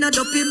turn you in a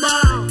dopey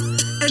bar.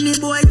 Any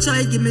boy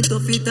try give me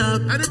toughy talk.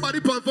 Anybody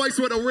put voice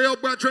with a real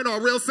brethren or a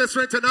real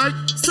sister tonight?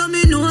 So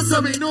me know, so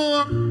me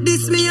know.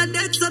 This me a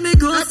dead, so me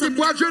go. Every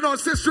brethren or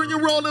sister you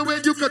rolling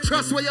with, you can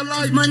trust where you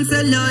like. Man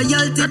say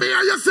loyalty. Let me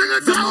hear you sing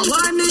it down.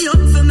 Warm me up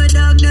for me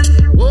dog them.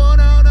 Oh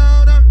no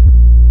no no.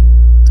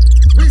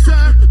 We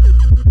say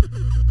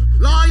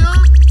loyal.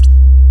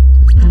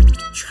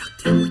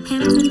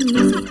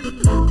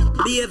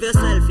 Behave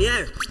yourself, yeah.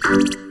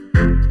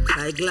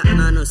 boy Glock,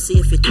 nah, no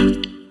safe it.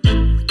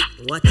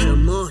 Watch your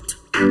mouth.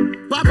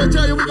 Papa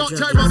tell you we got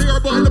time on here,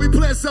 boy. Let me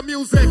play some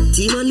music.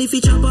 Team on Leafy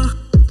Chopper.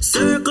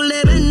 Circle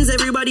the Benz,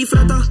 everybody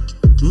flatter.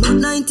 Mad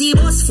 90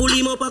 bus, full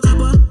him up a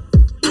copper.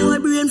 Boy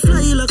brain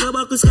fly like a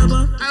buckle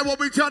scupper. And what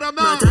we tell them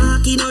now?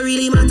 Talking no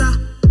really matter.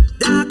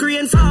 Dark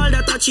rain fall,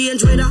 that a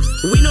change weather.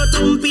 We no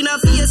thump in a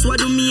face, what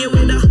do me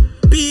weather?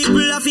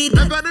 People of it.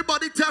 If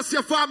anybody test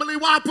your family,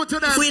 what put to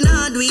them? We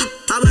not do it,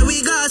 how where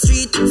we go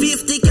street.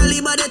 50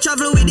 caliber, they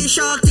travel with the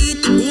shark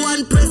teeth.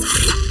 One press,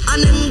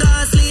 and them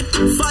go sleep.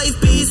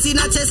 5 piece in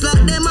a chest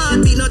like them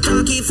heartbeat. No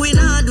talk if we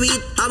not do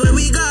it, how where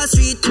we go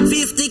street.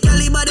 50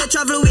 caliber, they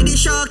travel with the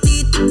shark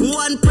teeth.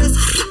 One press,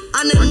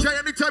 and them.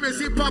 Anytime you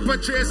see Papa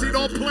Tracy,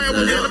 don't play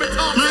with him. Let me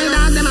talk. My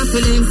dog, them a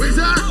feeling. What's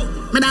that?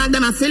 My dog,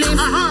 them a feeling.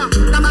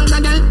 The bank the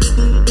girl,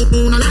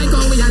 no like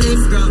how we a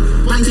live.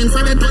 Pointing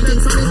for it, pointing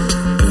for it.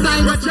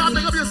 Good job,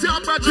 make up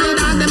yourself, my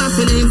dog, them a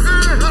feeling.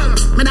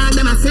 My dog,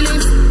 them a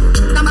feeling.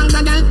 The bank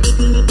the girl,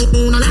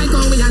 no like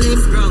how we a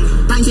live.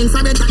 Pointing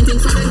for it, pointing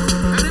for it.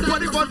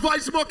 Anybody got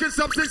voice smoking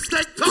something,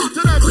 stick, talk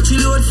to them.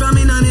 Coachy load from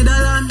in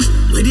Netherland.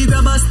 Where the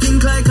grabbers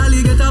stink like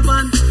Ali get up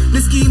on.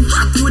 The scheme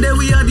hot today,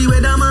 we are the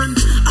weatherman.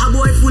 A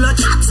boy full of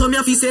chat, so me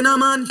a fi say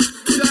na man.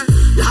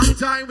 Long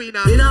time we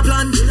now. In a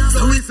plan,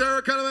 so we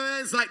circle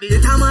it's like the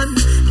get a man.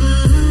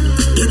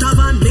 Get a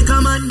van, make a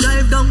man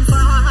drive down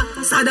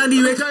fast. Sad and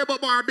the way. Tell you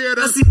about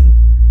Barbados.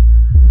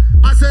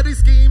 I said the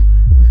scheme,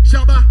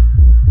 Shabba.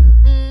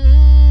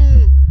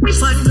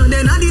 Five no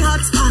then at the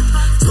hot spot.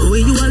 So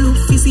when you a look,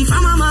 you see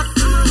from a map.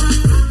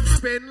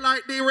 Spin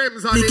like the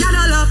rims on the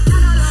Cadillac.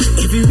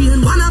 Every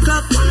rain 1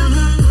 o'clock. I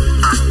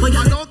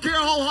don't care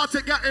how hot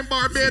it got in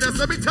Barbados.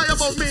 Let me tell you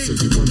about me.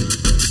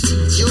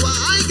 You are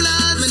high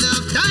glass, me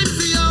not have time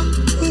for you.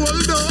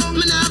 Hold on,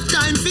 me not have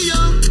time for you.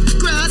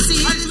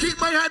 Grassy. I keep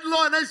my head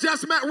low and I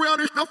just met real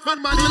no fun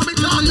money. Let me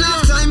talk to you.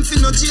 Not time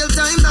for no jail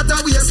time, that a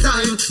waste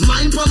time.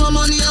 Mine for my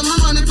money and my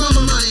money for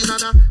my mind.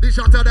 They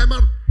shot at them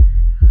up.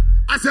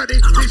 I said they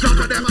shot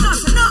at them up. Them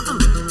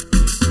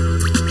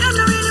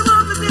don't really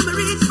want to see me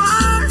reach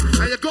far.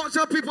 And you got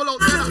some people out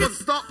there that will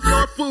stop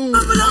your food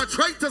or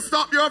try to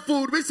stop your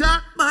food. We say,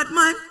 but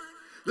man,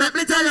 let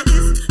me tell you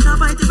this. Now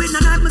fight with no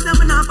knife, myself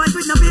and now fight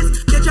with no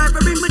fist. You try to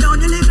bring me down,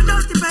 you live a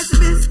dusty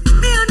pessimist.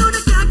 Me I know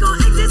that can't go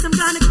exist, I'm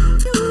gonna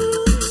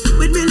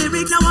with me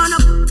lyrics, I wanna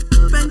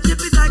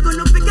friendship is like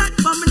gonna forget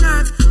from my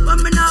nerves.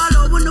 But me now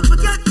I wanna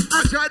forget.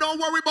 I try,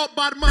 don't worry about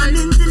bad mind.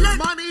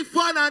 Money,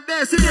 fun and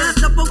this. Can't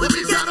stop what we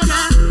get,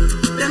 yeah.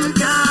 Them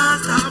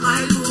can't stop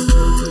my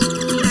mood.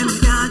 Them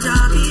can't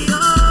drag me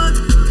out.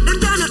 Them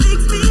can't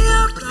fix me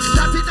up.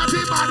 That's it,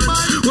 bad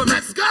mind. Well,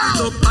 let's go.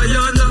 Up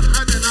Ayanda,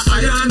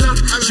 Ayanda.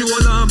 She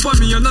wanna for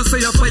me and I say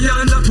up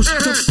Ayanda. Push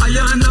it up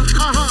Ayanda,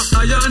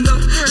 Ayanda.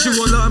 She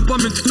wanna for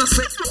me and I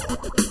say.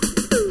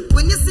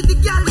 When you see the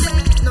girl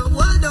there, no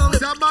hold on.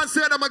 Some man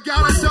said I'm a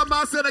gal and some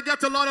man said I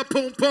get a lot of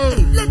poom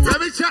poom.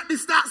 Let me check the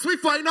stats, we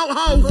find out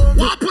how.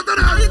 What put it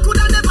on? You could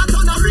have never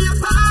done a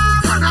raper.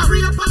 Done a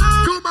raper.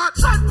 Too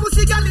much. Fat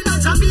pussy girl in a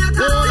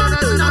Jamaica. Done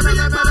a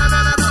raper.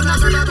 Done a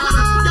raper.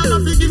 Y'all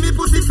have to give me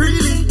pussy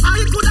freely.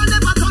 I could have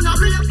never done a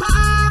raper.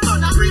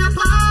 Done a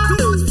raper.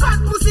 Too much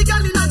fat pussy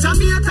girl in a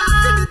Jamaica.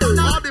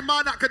 All the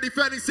man that can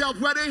defend himself,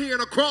 whether he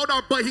in a crowd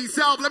or by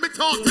himself. Let me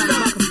talk to you.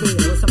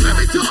 Let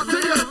me talk to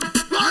you.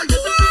 Right.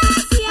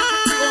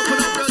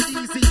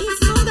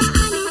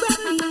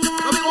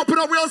 Open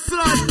up real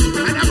slow.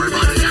 And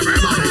everybody.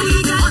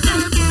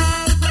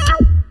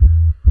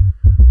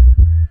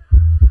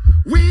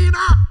 We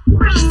not.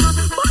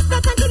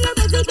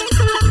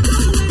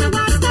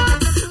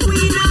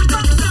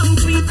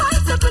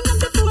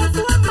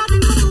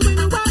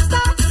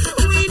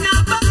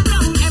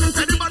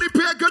 Anybody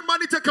pay good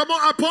money to come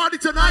out and party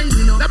tonight?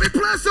 Let me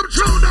play some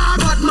true dog.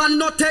 Bad man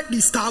not take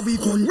this car, we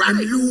gun and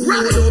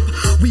load up.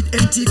 With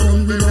empty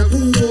gun, we no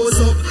pose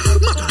up.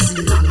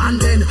 Magazine and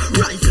then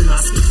rifle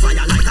and spit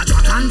fire like a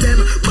jack and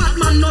them. Bad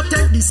man not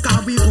take this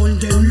car, we gun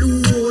them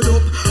load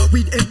up.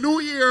 With a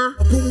new year,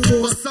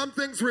 but some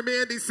things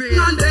remain the same.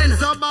 And then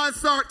some man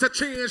start to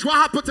change. What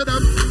happened to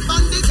them?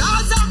 On the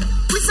Gaza,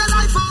 we say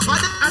life over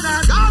there. And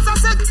then Gaza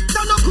said,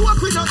 don't no cook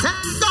with no ten.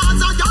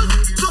 Gaza young,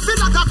 fluffy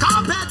like a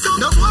carpet.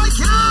 No boy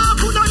can't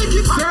put on the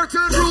keeper.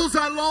 Certain rules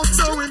and laws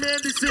still remain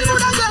the same.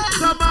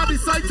 Some man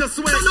decide to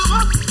swing.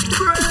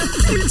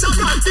 It's a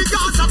right, the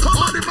Gaza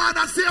come. All the man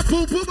that say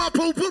poo poo alone.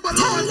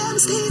 Tell them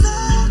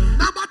Steven.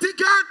 Nobody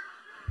can.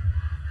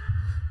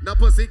 No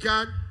pussy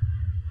can.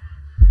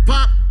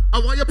 Pop, I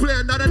want you play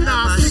another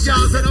nasty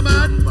girls in a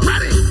man.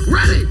 Ready.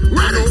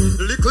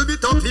 Little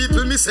bit of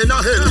people missing a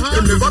hell.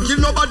 Them never kill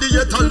nobody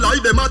yet and lie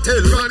them a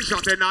tell.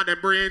 Gunshot in on them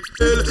brains.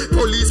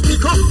 Police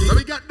pick up. Let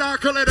me get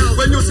dark a little.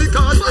 When you see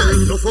cartel,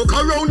 no fuck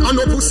around and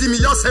no pussy me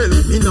yourself.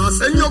 Me nah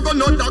send you go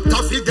no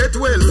doctor fi get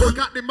well. We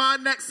got the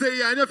man next to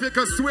you and if you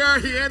can swear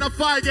he ain't a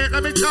fight yet,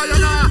 let me tell you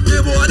now.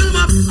 They boy them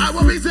up. I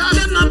will be there.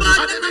 Them not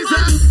bad.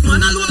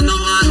 Man alone no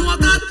one no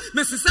God.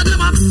 Messi set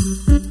them up.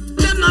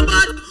 Them not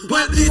bad.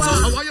 Well,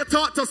 I want you to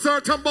talk to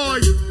certain boy.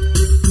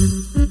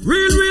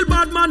 Real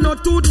bad man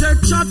not to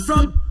take shot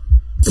from.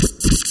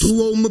 To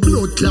how my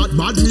blood clot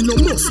bad, me no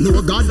must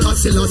know God. I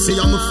say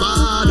I'm a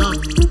father.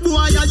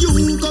 Boy, are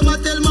you come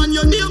and tell man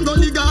your name, go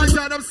legal.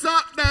 Tell them,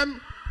 suck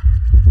them.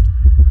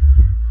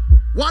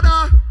 What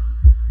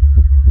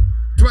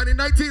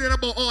 2019 ain't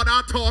about all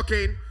that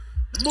talking.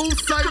 Move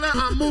silent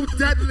and move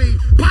deadly.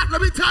 Pat,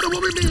 let me tell you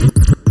what we mean.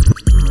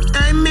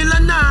 Hey, Miller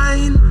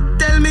 9,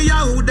 tell me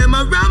how them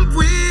a ramp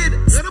with.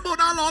 Ain't about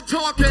all that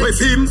talking. With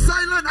him,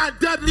 silent and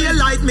deadly. They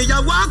like me, I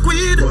walk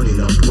with. Running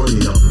up,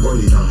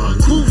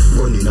 and goof.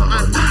 Running up,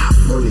 and tap.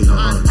 Running up,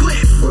 and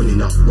quick.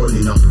 Running up, and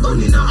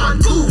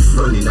goof.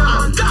 Running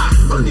up, and tap.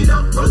 Running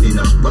up.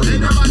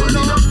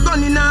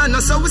 Running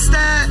on, so we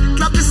stare.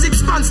 Clap the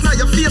 6 pants, now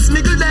your face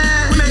niggle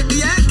there. We make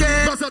the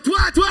AK. Just a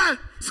twat,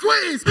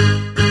 squeeze.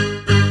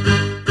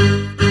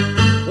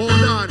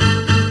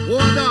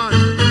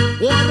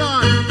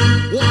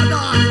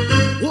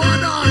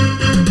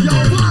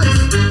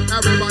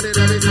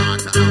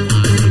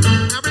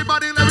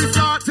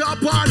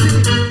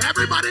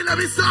 Everybody let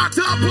me start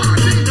to a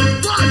party.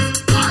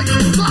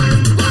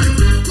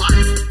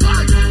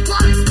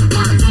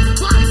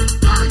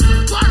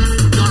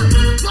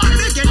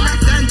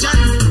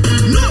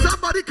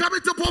 Somebody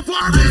coming to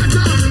perform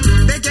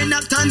it. They get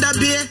knocked on the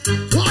beer.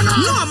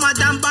 No,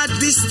 madam, bad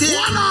beastie. Yo,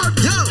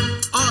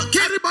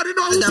 anybody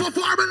know who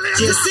performing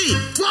later? JC,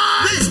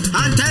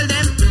 and tell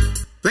them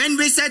when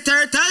we say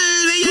turtle,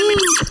 we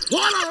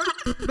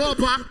No,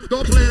 Pop,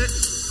 don't play it.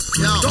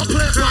 Don't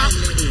play it, Pop.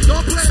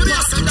 Don't play it,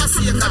 Pop.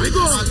 Let me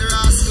go.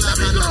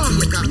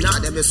 Now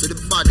them is the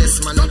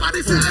baddest man.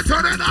 Somebody say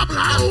turn it up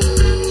loud.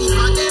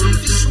 If them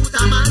shoot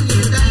a man,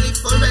 they live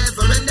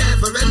forever and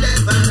ever and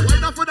ever. Why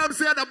not for them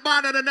say the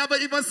band and they never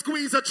even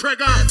squeeze a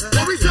trigger?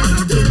 What we tell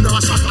them? Them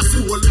not shot a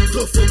soul.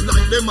 Tough up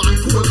like them and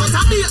cool. But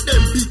I beat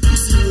them big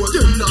pussy hole.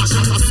 Them not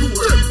shot a soul.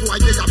 Them boy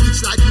they a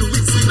bitch like you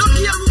with see. Not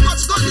care who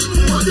much gun in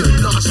more. Them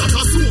not shot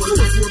a soul.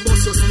 2-4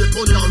 months just get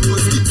on down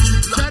road.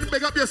 Then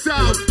big up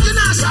yourself. You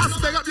not shot.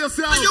 Big up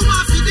yourself. You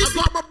want to I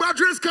got my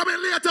brothers coming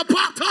later.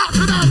 Pop, talk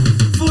to them.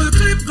 Full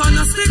clip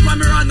gonna stick when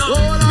me run up.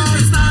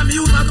 This time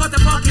you I got the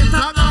pocket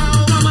top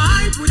now. Come on,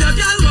 hype with your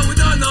girl, but we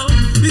don't know.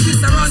 This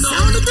is the run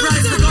up.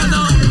 Price the gun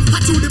up. I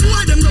told the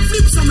boy them go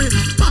flip some it.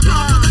 Papa,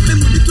 got them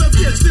with the 12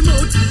 gauge them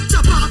out.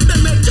 Chop off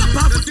them head, chop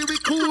off. See we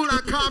cool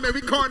and calm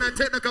every corner and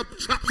take like a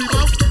chop me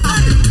out.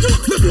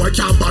 The boy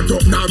can't back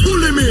up now,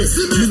 bully me.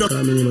 See me not.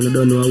 I mean, I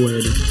don't know a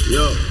word.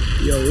 Yo,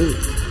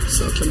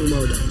 suck your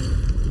mouth.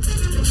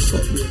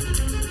 Fuck me.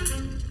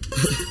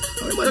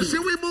 See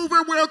we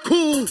moving real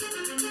cool.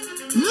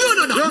 No.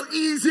 Real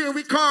easy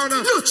every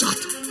corner. No chat.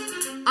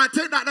 I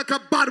take that like a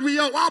bad we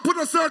out. I'll put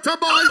a certain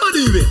boy.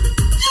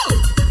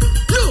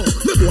 Yo,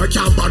 the boy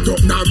can't back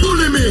up now,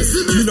 bully me.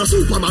 Me no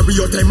Super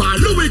Mario, them all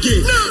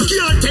Luigi.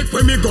 Can't take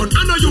when me gun,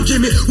 I know you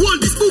give me.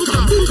 Hold this book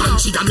and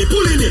she got me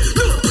pulling it.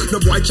 No, the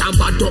boy can't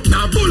back up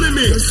now, bully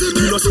me.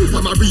 Me no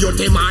Super Mario,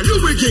 them all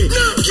Luigi.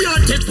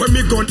 Can't take when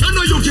me gun, I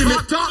know you give me.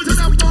 Talk to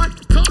them, boy.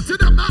 Talk to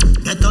them, man.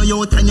 Get on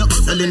your and you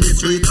hustle in the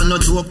street and no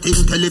joke thing.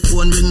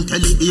 Telephone ring,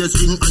 ears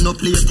ring, and no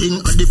play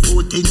thing. At the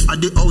food thing, at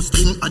the house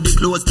thing, at the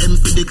clothes them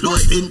for the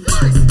clothes thing.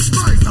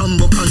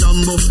 Lambo,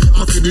 Calambo,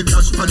 happy the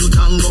cash for the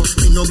tango.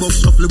 Me no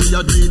box shuffle, we a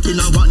do it in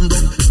a one go.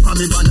 For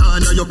me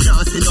banana, you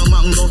can't see no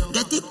mango.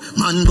 Get it,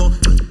 mango.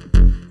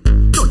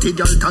 Dirty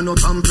girl turn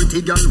up and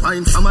pretty girl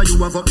wine. Some of you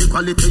have up the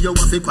quality, you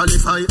have to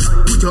qualify.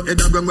 Put your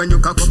head around when you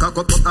cock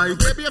up high.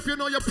 Baby, if you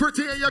know you're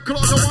pretty and your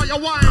clothes, I want your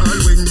wine.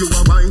 All when you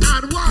are wine,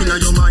 in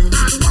your mind.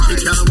 She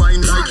can't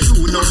wine like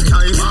you no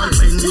time. All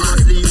when you are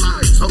sleep,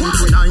 something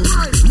to nine.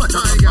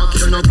 Matter of fact,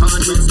 you're not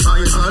on with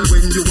style. All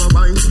when you are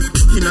wine,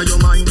 in your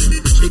mind.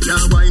 She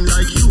can't wine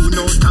like you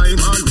no time.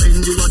 All when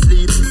you are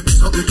sleep,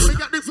 something to. We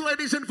got these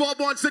ladies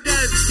involved once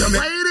again.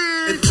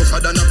 Ladies, it's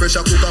tougher than a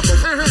pressure cooker cup.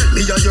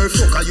 Me and your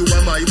fucker, you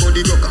are my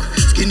body rocker.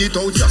 Skin it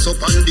out, just up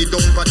on the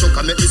dumper truck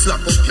and make me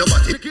slap up your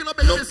body. Tequila,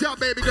 baby, this your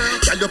baby girl.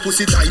 Tell your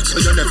pussy tight so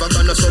you're never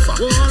gonna suffer.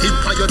 Hit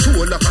by your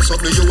toe like a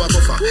something you a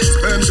buffer.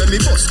 Sperms when me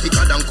bust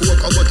thicker than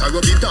coke or butter.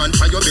 Rub it down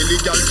for your belly,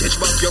 girl, catch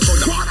back your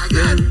collar. What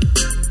again?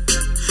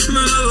 Me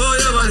love how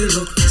your body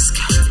look.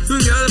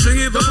 Girl, bring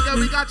it back.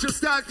 We got your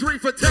stack 3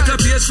 for 10. Take a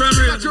piece from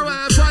me. Got your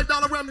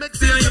 $5 rim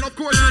mixing and of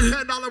course your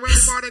 $10 rim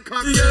starting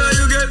cocktail. Girl,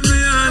 you get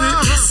me on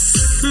it.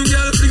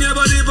 Girl, bring your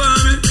body for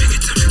me.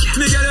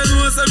 Me get it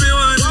most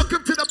everyone.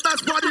 Welcome to the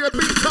best party of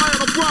beat time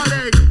on a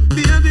Friday.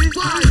 Baby,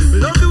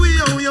 love the way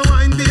how you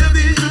wine,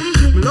 baby.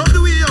 Love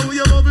the way how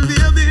you bubble,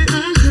 baby.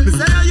 Me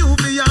say you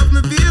be have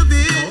me,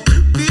 baby.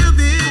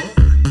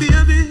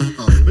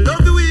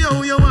 Love the way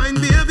how you wine,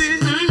 baby.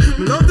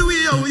 Love the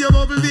way how you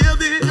bubble,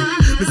 baby.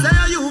 Me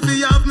say you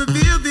be have me,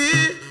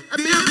 baby.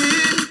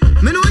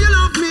 Me know you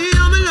love me,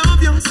 and me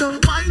love you. So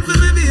wine for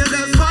me,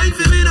 baby. Wine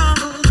for me now.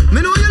 Me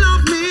know you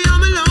love me, and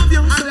me love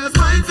you. So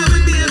wine for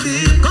me,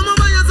 baby. Come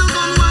over here, so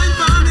come wine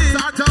for me.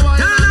 Turn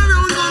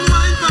around, come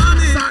wine for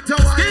me.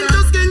 Skin to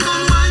skin,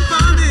 come wine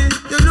for me.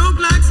 You look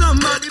like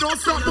somebody. Don't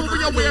stop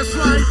moving your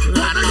waistline.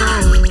 What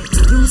again?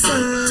 You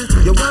say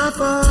you want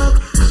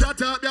fuck.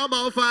 Shut up your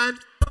mouth and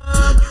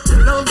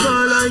love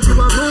girl like you a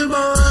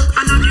bulldog.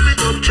 I don't give it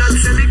up, Jack,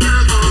 say me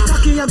can't go.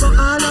 Cocky, I go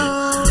all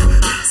out.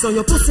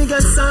 your pussy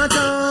get sort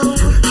out.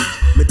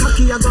 Me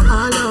cocky I go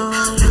all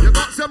out. You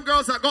got some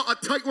girls that got a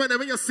tight one, and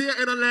when you see it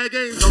in a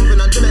leggings. Jumping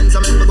on the men's, I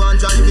make me go and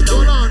drive it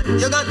on.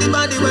 You got the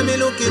body when me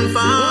looking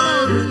for.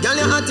 Girl,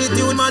 your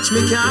attitude match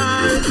me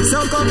car.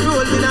 So come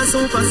roll with a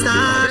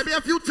superstar. Maybe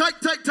a few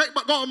tight,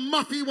 but got a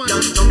muffy one.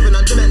 Jumping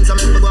on the men's, I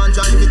make me go and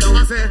drive it on.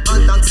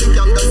 All toxic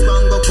young, that's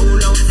gone go cool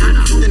out.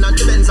 Jumping on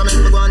the men's, I make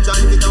me go and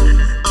drive it on.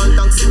 All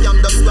toxic young,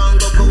 that's gone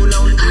go cool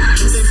out.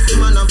 50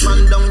 man and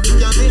fan down the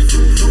cabin.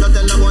 Not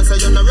tell the boy say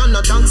you no run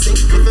no taxi.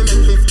 If you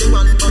make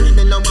 51, but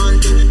me no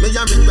want it. Me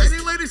a request.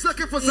 Any ladies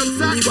looking for some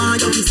sex? You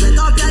want you to sweat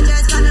up your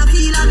chest and you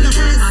feel up your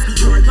chest. Happy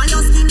cold when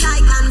your skin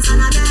like ants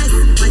and a nest.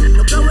 Wind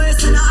up your waist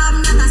when you have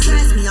not a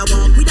stress. Me a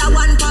walk with a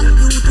one pack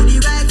you to the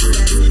rest.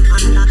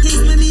 And that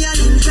things me an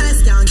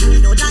interest. Can't give me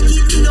no that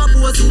keep me no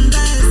posing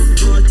best.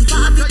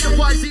 Take your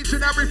wife each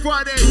and every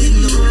Friday.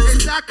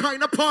 It's that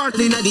kind of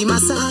party. Inna the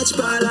massage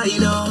parlor,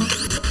 you know.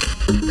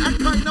 That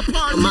kind of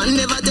party. Man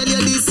never tell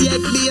you this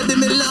yet, baby,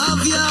 me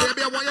love you.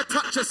 Baby, I want you to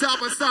touch yourself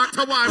and start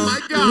to whine, my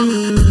girl.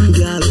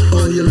 Girl,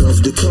 oh, you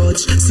love the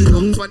touch. See,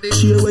 don't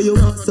share where you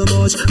want so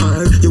much.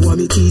 Or you want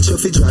me teach you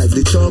to drive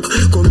the truck.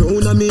 Come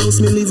round and me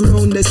house, me live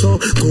round there, so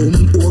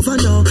come over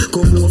now,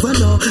 come over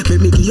now. Let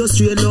me give you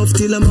straight love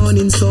till the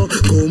morning, so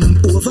come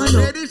over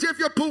now. Ladies, if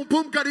your boom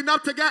boom got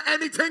enough to get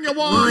anything you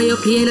want. Oh, you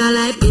pain a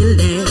like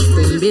build it,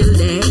 build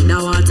it, the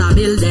water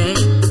build it.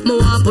 Me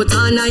want put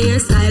on a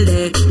hairstyle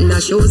there, the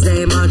shoes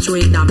there, match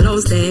with the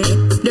blouse there.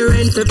 The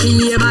rent to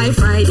pay by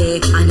Friday,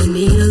 and the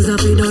meals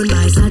up it done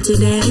by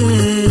Saturday.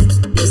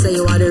 You say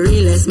you are the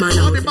realest man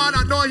out. The man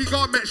I know he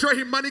gonna make sure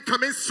his money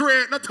coming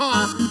straight, not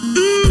talk.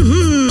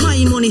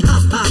 My money, ha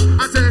ha.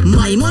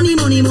 My money,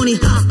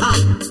 ha ha.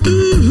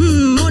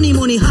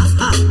 Money, ha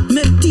ha.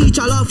 Make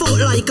teacher laugh out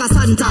like a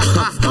Santa.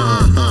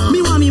 Me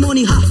want me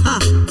money, ha ha.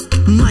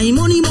 My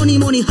money,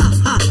 ha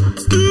ha.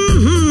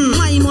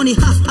 My money,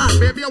 ha ha.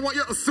 Baby, I want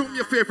you to assume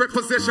your favorite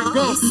position.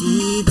 Go.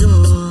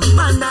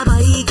 Panda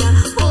bike,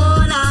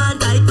 hold on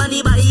tight,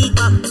 money bike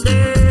back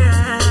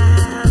there.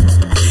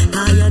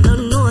 Now you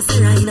don't know,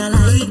 say I not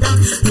like that.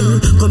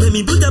 Come let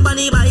me put the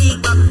money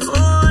bike back.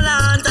 Hold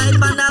on tight,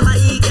 panda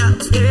bike,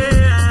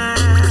 yeah.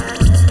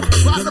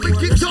 Right, let me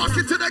keep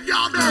talking to the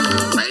girl there,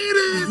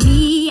 ladies.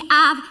 We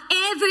have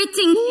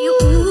everything you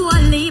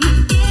want him,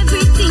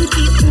 everything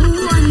you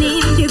want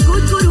him. You go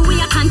to the way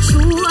I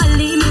control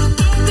him.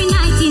 Every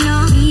night, you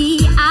know.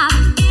 We have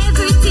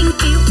everything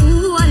you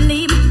want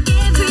him,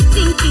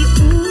 everything you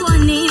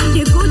want him.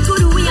 You go to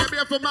the way I. Maybe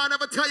if a man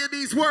ever tell you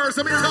these words,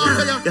 let me talk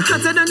to you. You're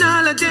hotter than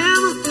all of them.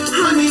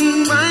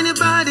 Honey, find your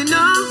body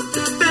now.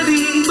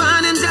 Baby,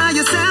 find and enjoy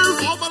yourself.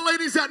 All my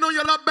ladies that know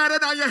you love better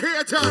now you're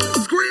here to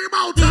scream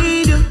out.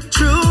 Need you,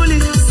 truly.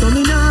 So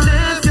me not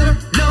left you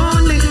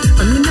lonely.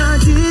 And me not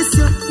diss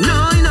you. No,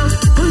 you know.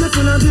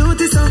 Full of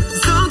beauty, so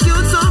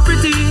cute, so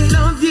pretty.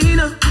 Love you,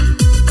 know.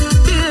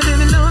 Baby,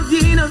 me love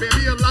you, know.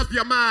 Baby, you love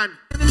your man.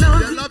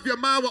 You love your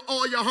man with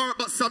all your heart,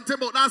 but something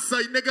about that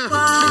side, nigga.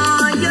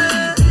 Oh,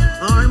 yeah.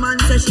 All man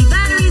say she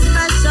very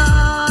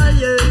special,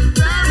 yeah.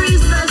 Very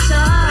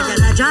special. I got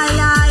a dry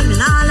line, me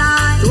not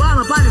lie. You want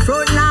me on the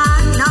front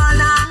line, not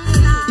lie.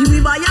 You be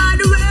by all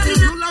the way.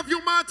 You love your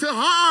man to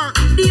heart.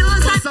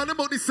 Something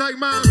about the same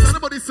man. Something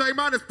about the same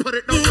man is put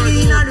it down.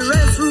 In the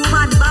restroom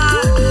and bar.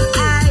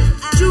 Hey,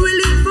 you will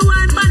live for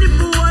one by the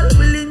pool.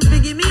 Willing to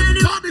give me any.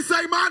 Not the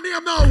same man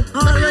name now.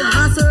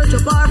 I search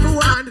a bar for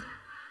one.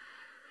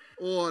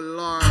 Oh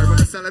Lord, when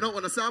I sell it out,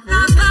 when I sell it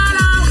out.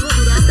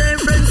 Same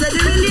friends said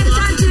the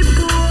relationship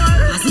poor.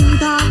 As him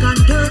talk and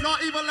turn. You not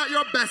even let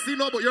your bestie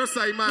know about your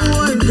side man.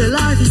 When the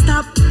life is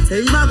stop,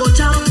 say him a go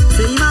chow,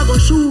 say him a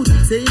go shoot,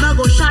 say him a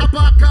go shot. A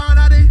popcorn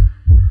daddy.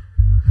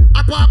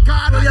 A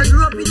popcorn daddy. You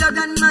grew up with your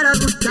grandmother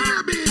good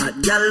time. That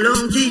girl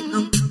don't keep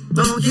no.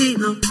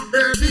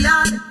 30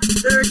 yard.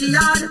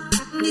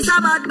 This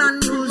a bad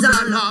man rules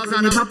and laws.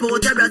 And if I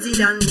put a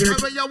Brazilian girl.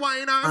 When you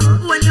whine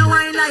when you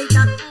whine like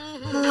that.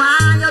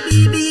 Why your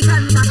baby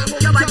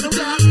contact? Your body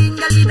clean,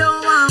 girl, you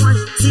don't want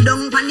wash. Sit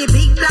down on the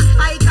big black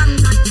bike and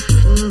that.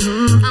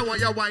 I want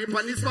your wife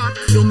on this spot.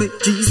 You make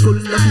cheese full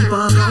of people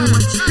and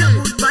watch. Your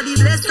good body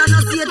blessed and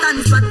no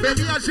Satan spot.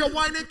 Baby, as you're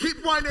whining,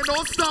 keep whining.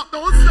 Don't stop. The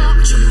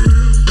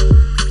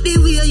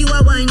way you a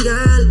wine,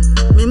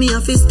 girl, make me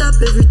have to stop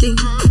everything.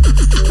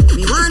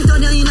 Me want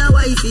on you in a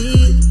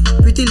wifey,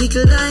 pretty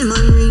little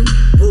diamond ring.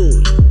 Oh,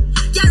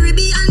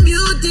 Caribbean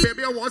beauty.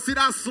 Baby, I want to see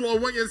that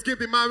slow when you give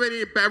the man when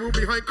he barrel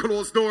behind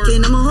closed doors. Give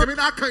me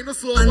that kind of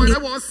slow when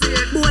I want to see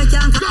it. Boy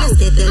can't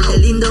contest it,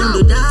 tell him don't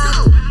do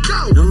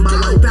that. Number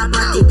one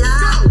property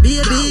that.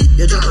 Baby,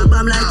 you drop a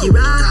bomb like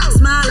Iraq.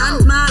 Small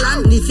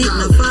and if it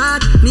no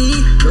fat. Me,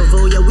 love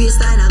how your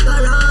waistline a go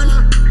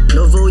round.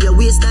 Love how your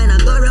waistline a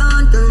go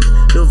round, girl.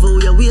 Love how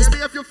your waist.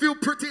 Baby, if you feel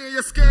pretty in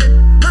your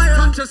skin,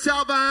 touch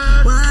yourself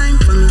and wine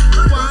for me,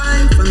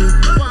 wine for me,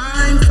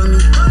 wine for me,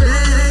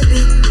 baby.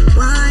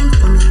 Wine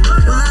for me,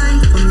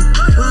 wine for me,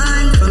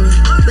 wine for me,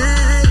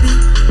 baby.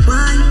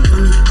 Wine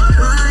for me,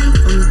 wine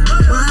for me,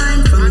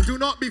 wine for me. And do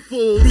not be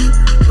fooled.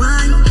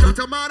 Wine. Shut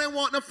a man and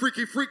want a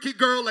freaky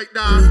girl like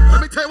that.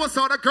 Let me tell you what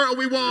sort of girl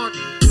we want.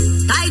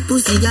 Tight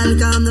pussy, girl,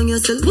 calm down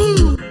yourself.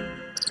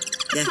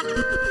 Yeah.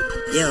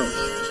 Yo,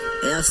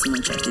 I have so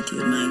much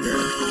attitude, my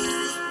girl.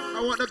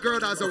 I want a girl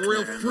that's a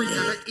real freak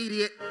and an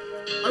idiot.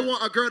 I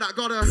want a girl that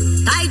got a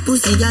tight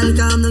pussy, girl,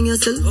 calm down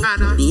yourself.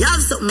 Anna. Me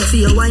have something for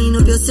you, wind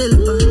up yourself.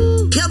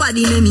 Your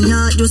body make me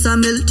heart just a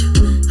melt.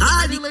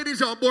 All the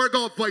ladies on board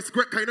golf voice,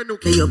 great kind of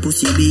nookie. Your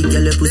pussy big,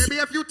 girl, your pussy.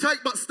 Maybe if you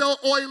tight but still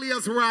oily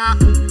as rat.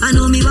 I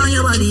know me want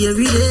your body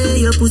every day.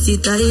 Your pussy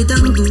tight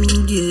and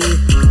good, yeah.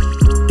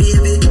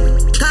 Baby,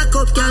 cock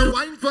up, girl.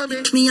 Wine for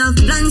me. Me have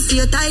plans for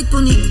your tight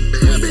pony.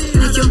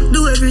 Make you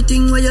do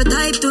everything where you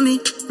type to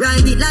me.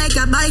 Ride it like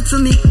a bike for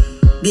me.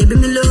 Baby,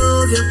 me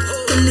love you,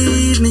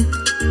 believe me.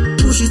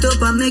 Push it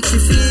up and make you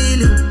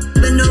feel it.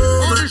 Bend over.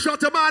 All the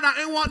shot of man, I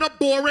ain't want no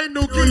boring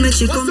nookie. Make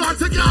she What's come on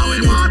to go,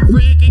 we want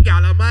freaky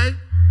gal, man.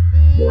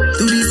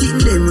 To be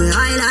sitting them where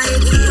I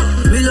like.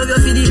 We love you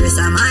for the rest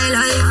of my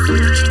life.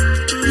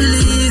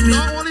 Believe me.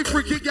 Not only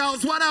freaky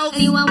gals, what else?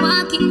 You a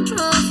walking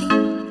trophy.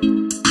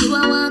 You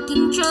a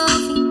walking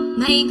trophy.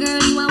 My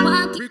girl, you a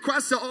walking.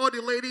 Request to all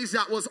the ladies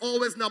that was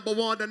always number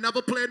one and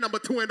never played number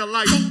two in the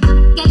life.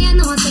 Girl, you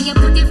know so you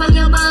pretty from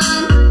your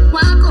band.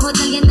 Walk out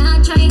and you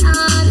not try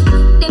hard.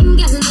 Them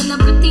girls are not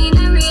pretty in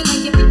a real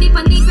life. You pretty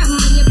from the ground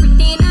and you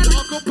pretty in a real.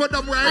 Walk up, put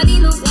them right. Body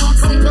look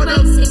sexy,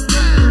 right sexy.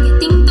 You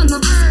think turn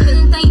up,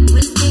 spill tight,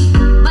 will stay.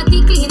 Body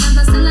clean and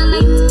the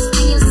cellulite.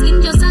 And your skin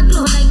just a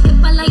glow like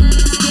pepper light.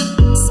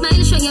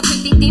 Smile, show your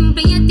pretty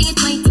dimple, your teeth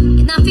white.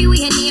 You not feel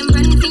weird, name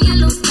brand for your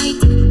look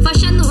tight.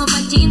 Fashion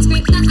over jeans,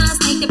 grip the ass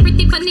like the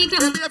pretty from the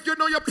ground. Maybe if you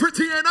know you're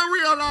pretty in a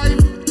real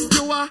life,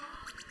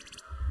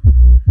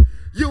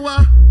 you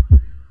are,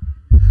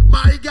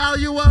 my girl,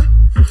 you are.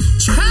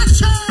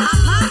 Trash up,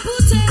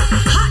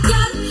 hot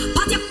girl,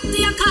 pat your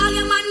pussy and call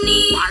your man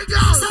name. My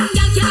girl. Some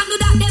girl can't do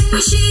that, them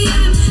wish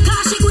shame.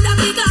 Cause she could have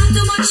become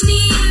too much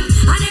name.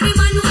 And every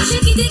man knows she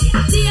get it,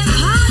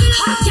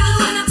 hot girl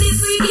wanna play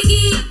freaky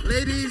game.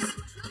 Ladies,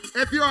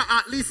 if you are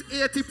at least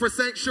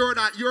 80% sure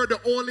that you're the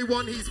only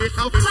one he's with,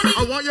 I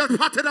want you to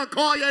pat it and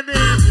call your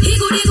name. He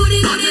good,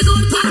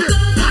 pat it.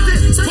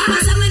 So you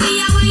must have with me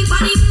a wine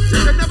party.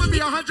 You can never be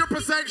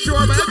 100%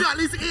 sure, but if you're at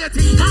least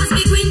 80. Cause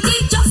me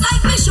quinty just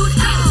like me should. He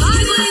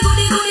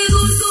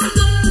good.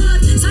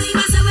 So you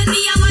must have with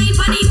me a wine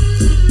party.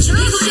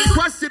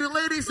 Question the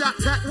ladies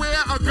that wear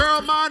a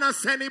girl man and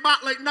send him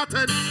back like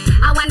nothing.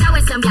 I wonder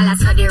where some gyal a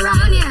study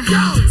round here.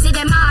 See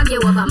them argue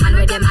over man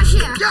where them a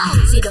share.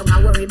 See them a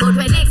worry about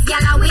where next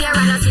gyal a wear.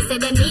 And us say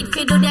them need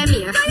to do them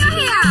here. Do you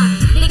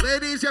hear?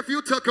 Ladies, if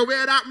you took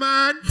away that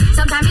man,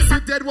 sometimes you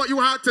did what you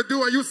had to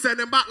do and you send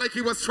him back like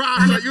he was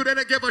trash and you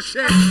didn't give a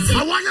shit.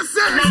 I want you to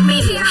say. Let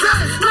me hear.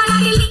 Man a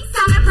the least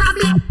of my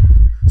problem.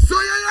 So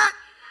yeah.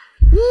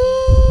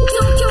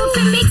 Too cute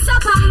for mix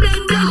up and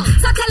blend.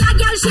 So tell a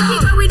girl she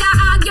keep her with her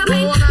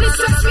argument. Me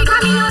stress free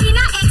cause me know in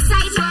a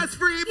excitement.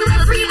 You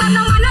a free but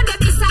no one of them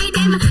beside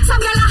them.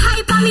 Some girl a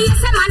hype on me,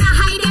 yes, a man a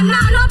hide them.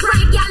 Now no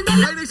pride girl them.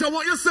 Ladies, I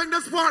want you to sing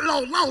this part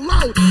loud.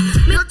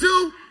 You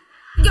do.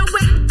 You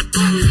wet.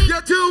 You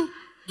do.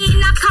 In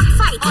a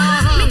cockfight.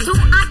 Me too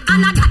hot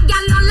and a that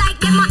girl no like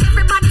them. And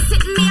everybody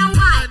sitting me a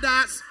while.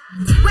 That's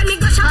when me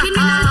go shopping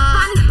in a look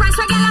on the price.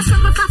 Where girl a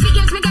struggle for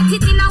figures. Me get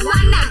it in a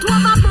one night.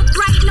 Overbook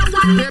right no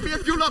one. Maybe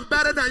if you look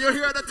better than you're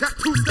here to take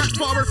 2 steps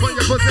forward from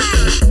your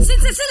position.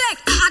 Since it's select,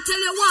 I tell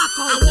you walk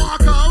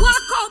out.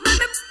 Walk out,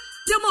 baby.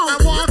 You move.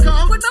 And walk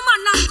out. With the man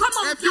now come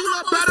out. If you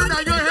look better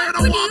than you're here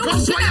to walk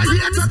out, so you're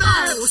here to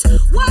dance.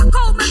 Walk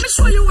out, let me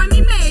show you when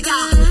me made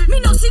her. Me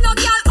no see no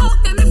girl out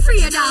there, me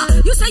afraid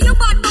her. You say you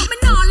bad, but me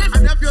no left.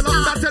 And if you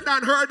look better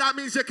than her, that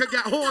means you can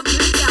get home.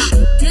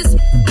 This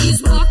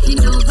is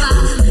walking over,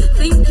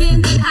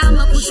 thinking that I'm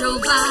a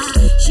pushover.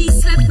 She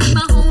slept with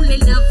my only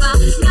lover.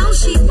 Now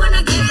she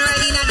wanna get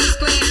ready to the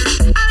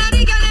square.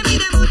 Already gonna be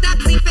the most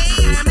taxi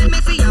fare. Make me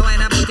see you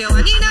when I put you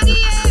on in the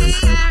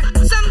air.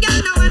 Some girl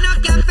know I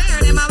not can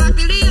fair. Them a walk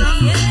till the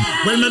air.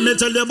 Well, me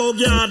tell you about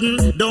garden.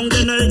 Don't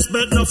get no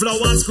expect no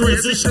flowers.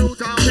 Crazy shoot.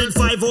 Big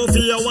 5-0 for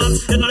your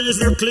ones. And I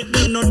use your click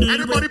them no deal.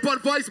 Anybody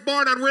put voice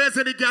born and raised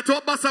in the ghetto,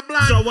 bust a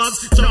blind.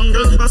 Showers,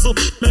 jungle, pass up,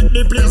 make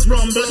the place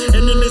rumble.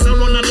 Enemies are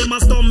run and them a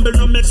stumble.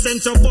 No make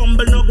sense you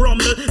fumble, no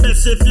grumble.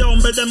 Best if you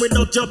humble them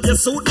without your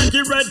suit like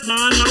you red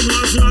man. Now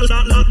national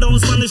that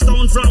lockdown Spanish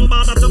town from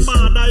border to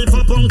border. If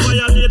a punk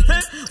violate,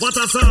 hey, what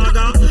a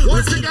saga.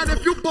 Once again,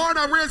 if you born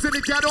and raised in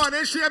the ghetto and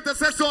ashamed to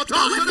say so,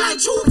 talk to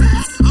them.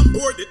 I'm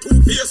bored the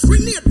two-face. We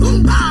need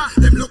bumper.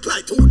 Them look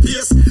like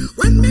toothpaste.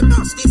 When me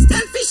bust this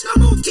selfish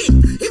no move king.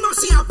 He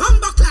must see a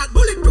bumper clad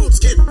bulletproof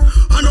skin.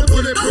 And a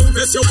bulletproof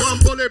vest you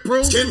want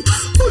bulletproof skin.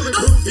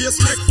 Bulletproof face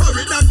make for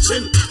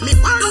reduction. Me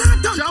partner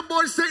done. Jump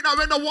boys say that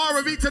when the war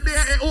with me today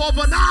ain't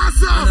over. Nah,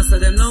 sir. And I said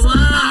them no one.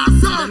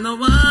 Them no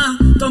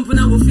one. Thumping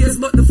our face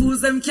but the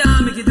fools them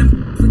can't. Me give them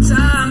for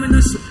charm. Me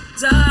no shit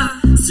jar.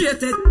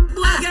 Straight head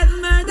boy get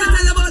murdered.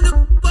 Tell about the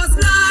bus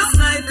last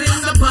night in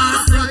the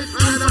past night.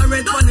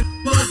 Infrared on the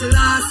bus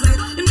last night.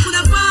 Him could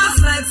have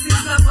passed like 6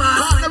 of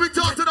us. Let me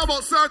talk to them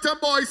about certain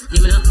boys.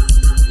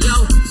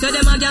 Yo, say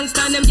them a girl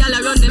gangsta and them gal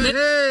run them head.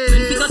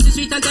 When pick up the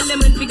street and tell them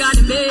when we got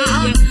them bed,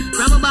 yeah.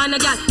 From a barn a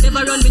gal,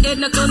 never run me dead,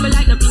 no clown me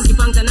like no Pinky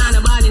Punk and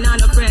no Bally,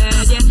 no Fred,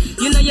 yeah.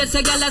 You know yes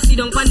a gal a sit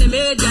down pon them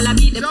head, gal a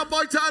beat them. Some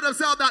boy tired of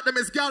sound that them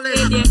is galley,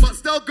 but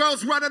still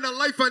girls running a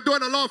life and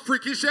doing a lot of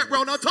freaky shit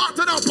round. Now talk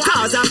to them.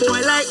 Cause a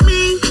boy like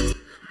me,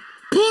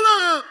 pull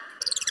up,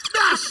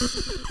 dash.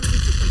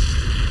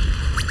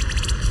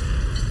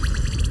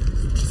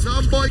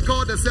 Some boy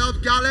called themselves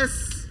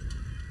gallus,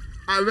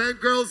 and when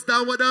girls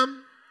down with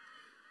them,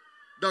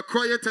 they're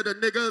crying to the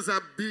niggas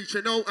and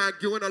beaching out and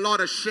doing a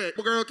lot of shit.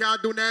 Girl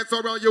can't do dance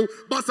around you.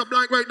 Bust a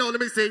blank right now, let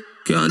me see.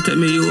 Can't tell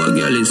me you a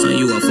gallus and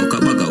you a fuck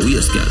a bag of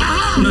waist, gal.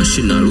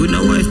 National, we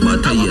no wife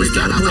but a years,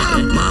 gal.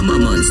 Mama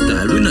man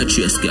style, we no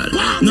chase, gal.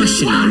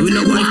 National, we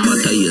no wife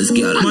but a years,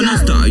 gal. Man a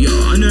star, yo,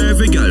 and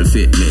every gal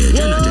fit me.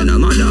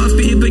 Jenna, mother of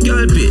people,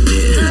 gal fit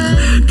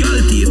me. Gal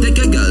thief, take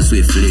a gal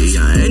swiftly.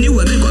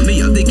 Anyway, me got me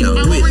have the gal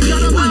with me.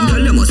 One gal,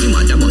 they must see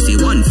mad, they must see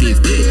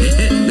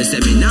 150. Me say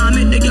me nah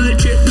make the gal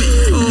trip me.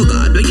 Oh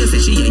God, when you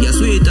say she ain't your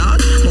sweetheart,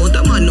 mount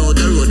a man out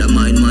the road, a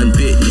mind man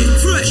pit me.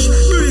 Fresh,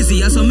 breezy,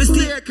 as some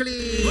mistake.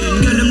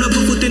 Girl, them love a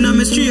foot in a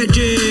me straight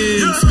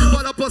jeans.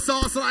 Put up a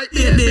sauce like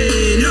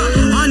 18.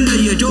 Under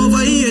age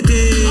over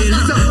 18.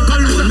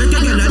 Cologne make a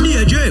girl a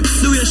daydream.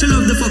 The way she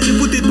love the fuck, she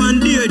put it on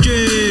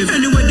daydream.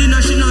 Anyway, the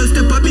national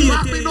step a beat.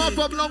 I've been off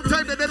for a long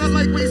time, they don't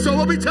like me, so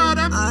what we tell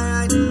them?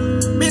 Alright,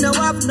 me no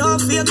have no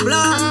fake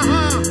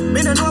blood.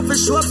 Me no know for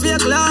sure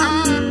fake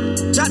love.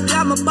 Chat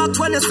down my back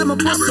when you see my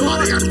pussy.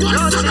 No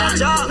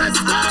change. Let's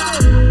go.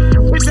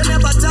 If you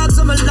never talk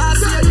to me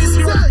last year, this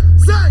year.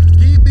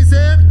 Keep the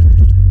same.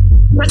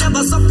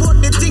 Whenever support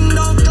the thing,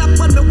 don't clap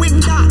on the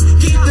window.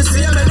 Keep the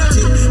same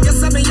energy. You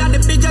say me you're the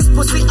biggest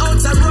pussy out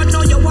the road,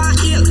 now you want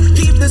heal.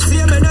 Keep the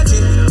same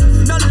energy.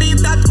 Don't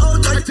leave that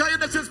out. I tell you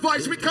this is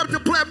voice, we come to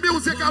play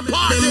music and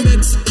party. Them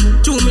mix,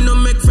 two me no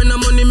make friend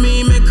of money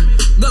me make.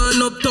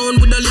 Gone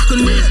uptown with a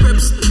little knee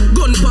preps.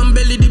 Gun pan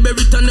belly, the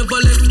berry never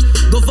left.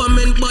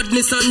 Government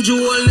badness and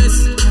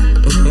jewelness.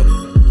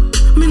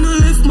 Me no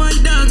left my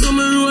dogs on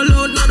me roll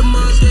out, not the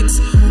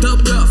markets. Top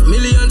rough,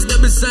 millions they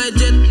beside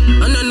jet.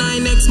 And a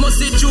 9X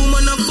must see true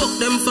man and fuck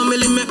them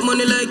family. Make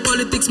money like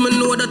politics, me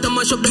know that I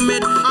mash up the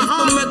med. If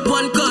I make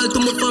one call to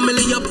my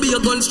family, I be a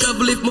guns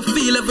travel if me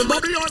feel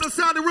everybody. You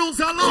understand the rules,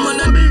 how long,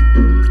 mommy?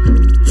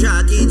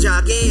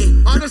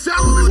 Jaggy. Understand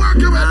what we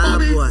working with,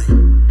 mommy? Boy.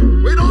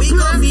 We don't we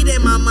go feed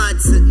them a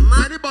mads.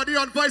 Anybody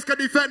on voice can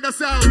defend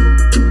themselves.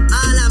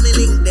 All of me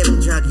link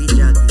them, Jaggy.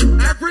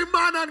 Every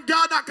man and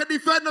girl that can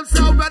defend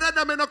themselves, whether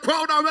them in a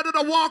crowd or whether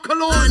they walk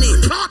alone.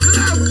 Talk to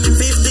them.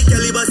 50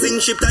 caliber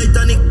sing ship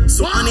Titanic.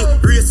 Swanny,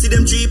 race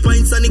them 3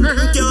 points on it.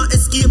 Can't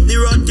escape the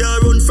road,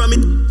 can't run from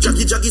it.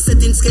 Jaggy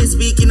setting scale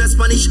speaking a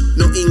Spanish,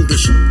 no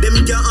English. Them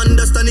can't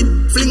understand it.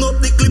 Fling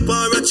up the clip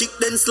or a chick,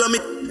 then slam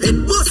it.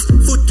 Head bust,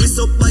 foot twist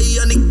up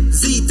bionic.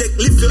 Z-Tech,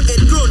 lift your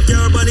head, ground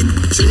carbon it.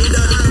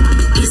 Trinidad.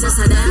 This is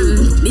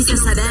Saddam, this is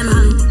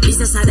Saddam, this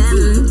is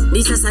Saddam,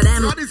 this is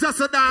Saddam. What is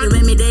Saddam? You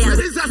make me there.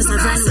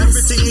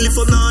 Everything live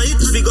for night,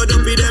 we got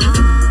up with them.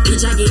 The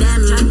jaggy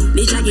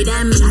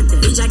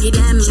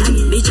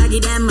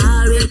them,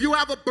 always. If you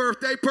have a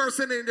birthday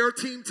person in your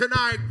team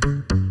tonight,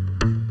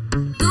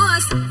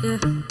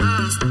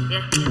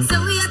 so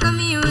we are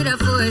coming here with a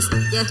force,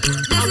 yeah.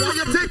 I want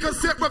you to take a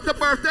sip with the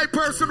birthday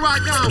person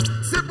right now.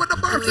 Sip with the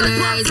birthday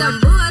person.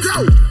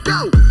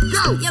 Go.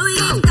 Yeah, we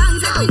give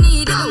thanks that we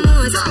need the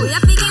most. We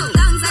have to give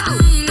thanks that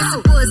we really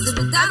supposed to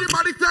be done.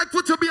 Anybody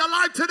thankful to be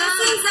alive today?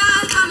 Blessings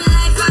all for my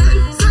life,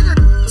 sing it.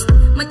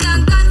 My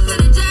thank God for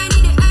the journey,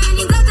 the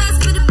earnings, not just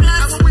for the plus.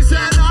 That's what we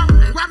said,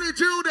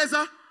 gratitude is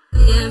a...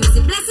 Yeah, me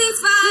see blessings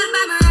fall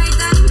by my right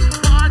hand.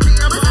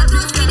 But I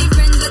trust for the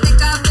friends that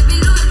take off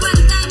every load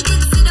one time.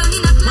 Kids sit down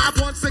in a class.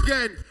 Once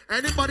again,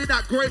 anybody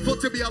that grateful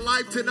to be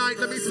alive tonight,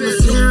 let me say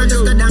it. Here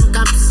just the damn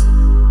cops.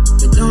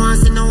 We don't want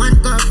to see no one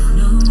cup.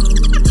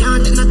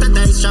 Can't take not a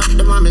dice shop.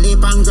 The one me leap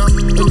and go.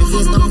 When the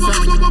face don't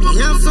flat. We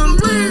have some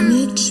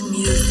mix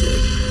music.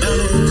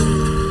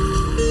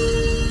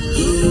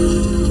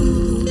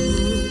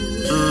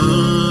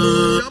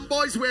 Some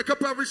boys wake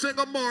up every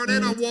single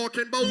morning and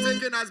walking about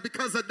thinking that's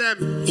because of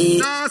them.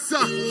 Nah,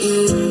 sir.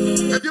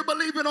 If you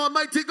believe in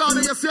Almighty God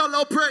and you say a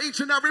little prayer each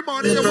and every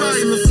morning, you're right.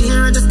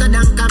 Here just the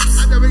damn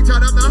cops. And then we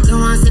tell them now.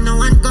 Don't want to see no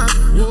one cup.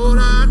 Hold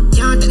on.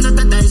 Can't take not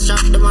a dice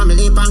shop. The one me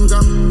leap and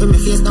go. When my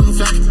face don't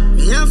flat.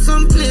 We have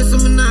some place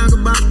where me nah go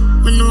back.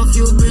 Me know a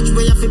few bridge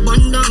where you fi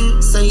burn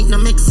down. So it no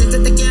make sense to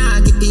take your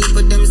heart. The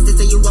people them still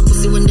say you a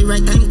pussy when the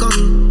right time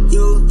come.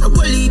 You a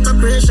whole heap of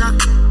pressure.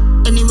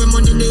 Anyway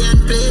money they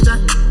and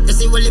pleasure. You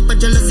see whole heap of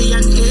jealousy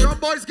and hate.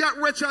 Some boys get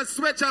rich and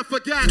switch and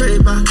forget.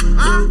 Paper.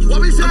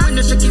 What we say? I'm when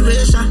the shaky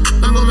ratio.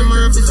 I'm over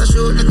my office a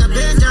shoot like a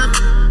paint job.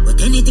 But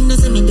anything they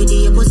say me do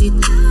the opposite.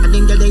 I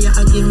think that they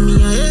a give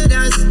me a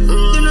haters.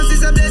 Them no see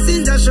some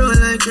blessings a show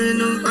like rain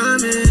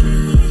on me.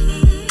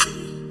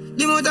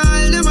 The more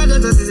time them a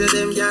just see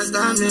them can't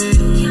stop me.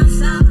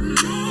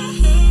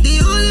 The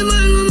only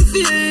man who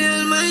fear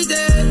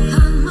Almighty.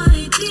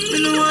 Me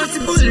no want to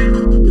bully.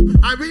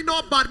 I we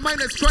know bad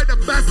minds try the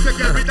best to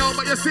get me down,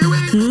 but you see we?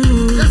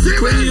 You see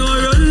we? When you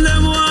run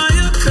them, why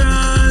you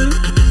crawl?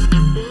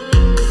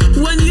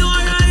 When you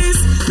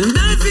rise, them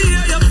die for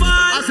your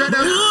fall.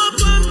 Hope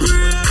and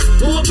pray,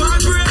 hope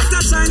and pray.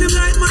 That shine him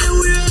light my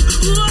way.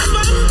 Hope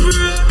and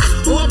pray,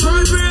 hope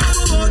and pray.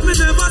 Hold me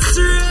never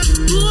stray.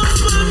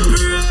 Hope and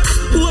pray,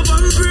 hope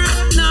and pray.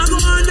 Now go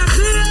on the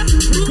clear.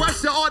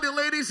 Request to all the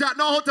ladies that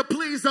know how to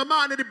please the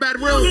man in the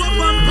bedroom. Hope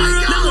and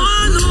pray. Now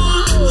I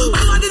know.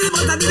 I did it,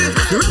 but I did it.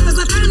 Rappers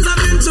at times I've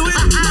been to it.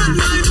 Bad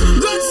mind,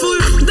 grateful.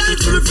 Die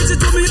for me, fidget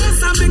to me.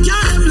 Yes, I make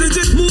them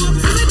legit. Move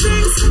for the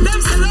things. Them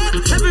sell out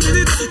every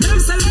minute. Them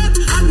sell out.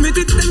 Admit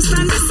it. Them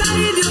stand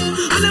beside you.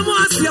 And them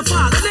want to see your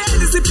father. They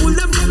easy pull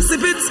them from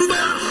sip it.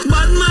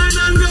 Bad mind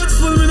and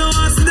grateful. Me no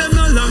want to see them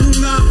no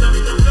longer.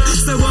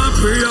 So I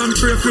pray and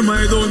pray for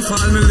my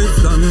downfall. Me live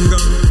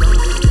longer.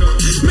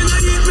 Me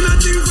not eat me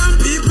nothing from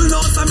people. No,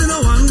 so me no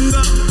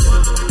hunger.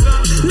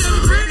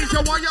 Ladies,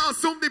 you want you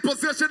assume the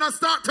position and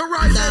start to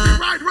ride, baby.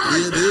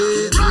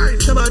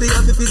 Ride. Somebody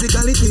have the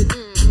physicality.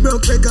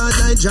 Broke record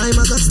like Jai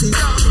Magastic.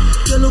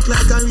 You look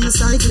like a real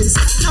cyclist.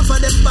 Half of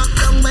them back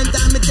down when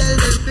time me tell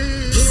them.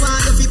 They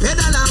want to be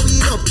pedal and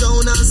wheel up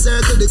down and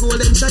circle the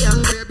golden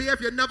triangle. Baby,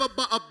 if you never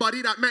bought a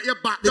body that met your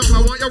back down,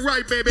 I want you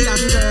right, baby.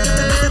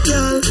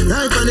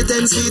 Right on the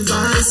 10-speed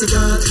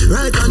bicycle.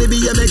 Right on the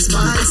BMX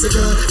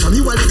bicycle. From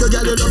you a little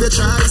girl, you love your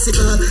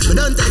tricycle. But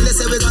don't tell us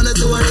say we're gonna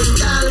do a ring,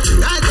 girl.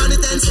 Right on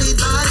the 10-speed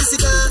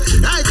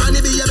bicycle. Right on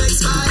the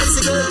BMX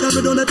bicycle. Come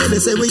we don't tell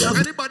us say we have.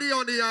 Anybody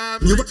on the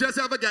you just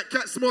ever get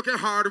smoking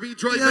hard, we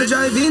driving? Yeah,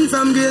 driving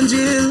from Green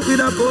Jail with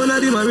a pound of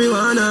the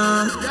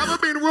marijuana. You ever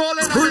been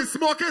rolling and been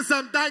smoking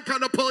some dank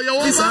and pull you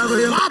over? This how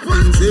you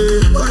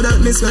what that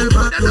me smell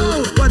back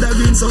to? What that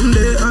green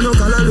someday I no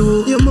color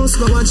do? You must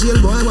go and jail,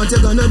 boy, what you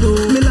gonna do?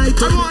 Me like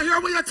to. I want to hear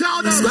what you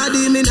tell them.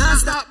 Squaddy, me not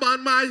stop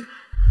on my.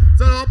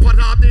 So don't put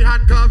up the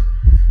handcuff.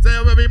 Say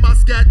where we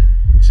must get.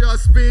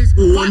 Just peace.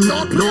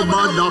 No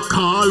matter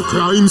call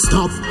crime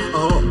stop.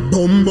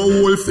 Bumbo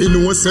Wolf in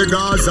no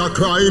cigars a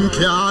crime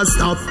can't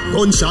stop.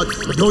 Gunshot.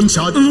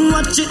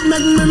 Watch it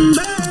make me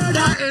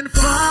murder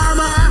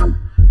informer.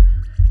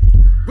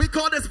 We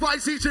call this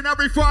Vice each and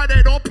every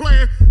Friday. Don't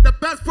play the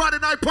best Friday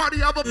night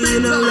party ever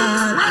been to.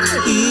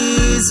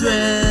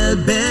 Israel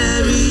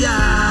Beria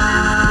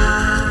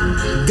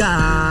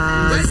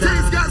God. When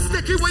things get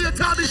sticky when you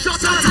tell the shot.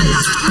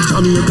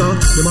 Jamaica,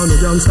 the man no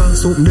gangster,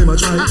 something them a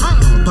try.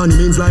 Pan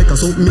means like a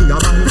something me a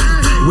buy.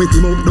 Wake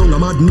him up, down a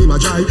mad name a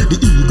dry. The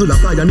eagle a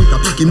fly and it a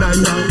pick him 9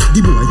 now.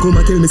 The boy come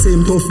and tell me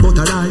same tough but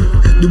a lie.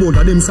 The one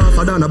of them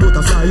softer than a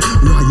butterfly.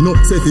 Line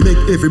up, say fi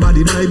make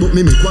everybody die, but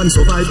me make one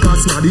survive,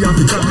 cause smarty have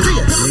to try.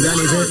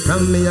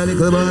 From me a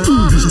little boy.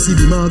 She see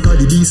the mark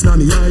of the beast na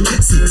me eye.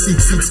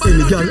 666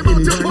 any girl,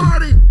 any guy.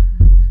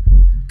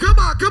 Come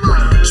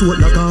on.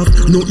 Short knock off,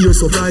 no ear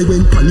supply.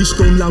 When punish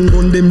come long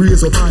gun, them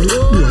raise up high.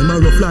 Boy,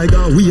 man rough like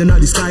a we in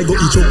the sky. Go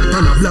each up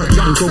and a black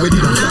young so we did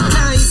a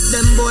fly.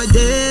 Them boy,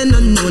 they no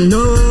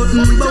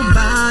nothing but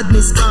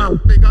badness.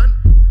 Big gun.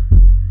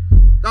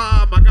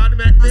 Oh my God,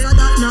 man.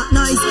 That not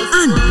nice.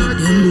 And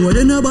them boy,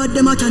 they know about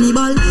them a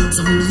cannibal.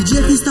 Some DJ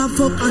fi stop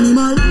fuck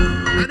animal.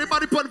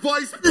 Anybody put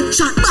voice?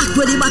 Shot back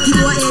with the body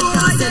boy head.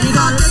 Cause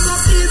Senegal take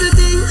up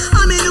everything.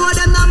 I mean, know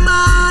them not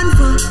born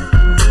for.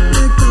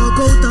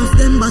 Out of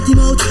them body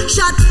mouth.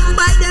 Shot,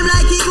 bite them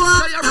like he go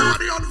up.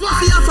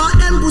 Fear for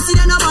them pussy,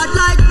 they no bad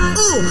like.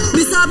 Oh,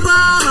 Mr.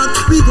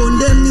 Barak, we gun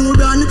them new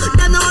run.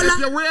 Them all like.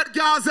 If you rate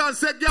Gaza and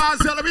say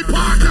Gaza, let me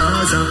park.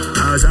 Gaza.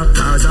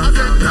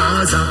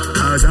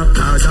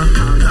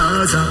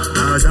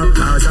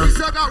 We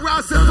still got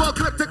Ross and Bull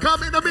Clip to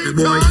come in the meantime.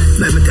 Boy,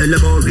 let me tell you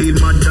about real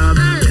mad dog.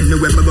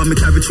 Anywhere me go, me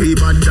carry 3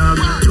 bad dog.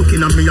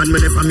 Looking at me and me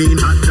never mean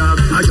hot dog.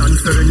 I am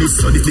furnace,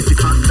 so this is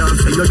hot dog.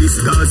 Say you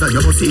this Gaza, you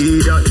must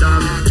see that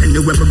dog.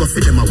 Anywhere me go,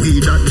 fit them a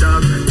weed that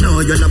dog. No,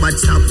 you're not bad,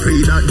 stop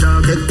free that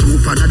dog. Get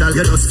 2 Panadol,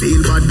 you just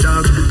feel bad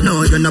dog.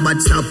 No, you're not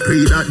bad, stop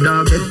free that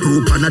dog. Get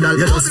 2 Panadol,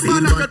 you just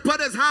feel bad. Could put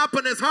his hand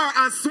on his heart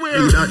and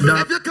swear.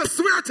 If you could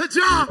swear to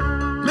Jah,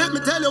 let me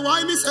tell you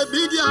why me say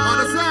big ya.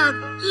 Understand?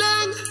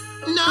 Leng,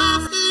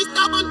 nah, feet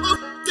up and up.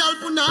 Girl,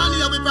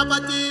 punani with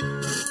property.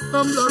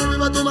 From Lord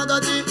River to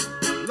Magati.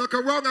 Look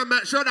around and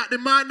make sure that the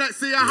man that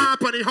see a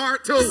hand on his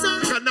heart too.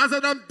 Because none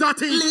of them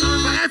dirty.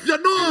 But if you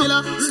know,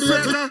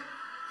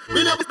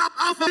 we never stop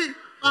off of it.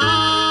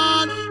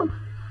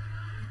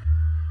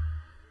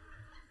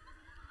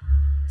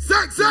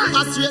 Sex.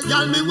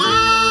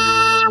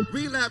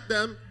 We left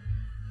them.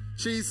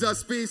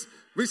 Jesus, peace.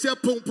 We say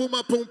pum pum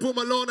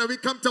alone and we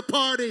come to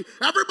party.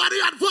 Everybody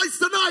had voice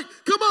tonight.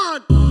 Come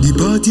on. The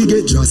party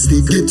get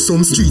drastic. Get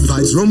some street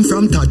vibes. Rum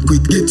from Tad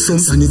Quick. Get some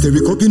sanitary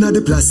cup in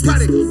the plastic.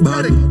 Ready.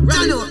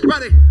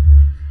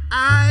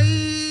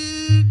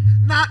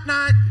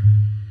 Not.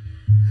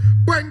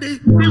 Brandy.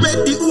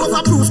 Ready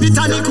overproof the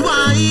tonic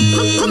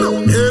wine. Come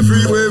on.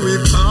 Everywhere we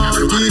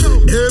party.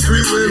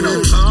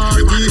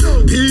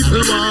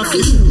 People want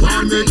it.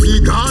 One make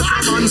me God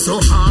man so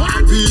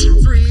happy.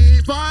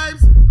 3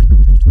 vibes.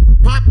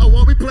 Pop, I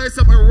want me play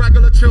some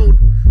irregular tune.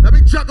 Let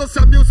me juggle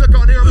some music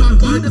on here, man.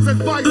 boy. This is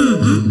vital.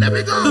 Let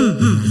me go.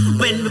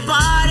 When we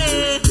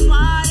party,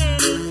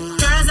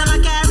 girls them a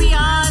carry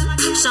on.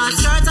 Short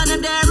skirts and a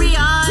dairy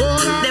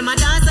on. Them a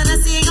dance and a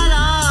sing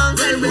along.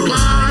 When we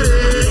party.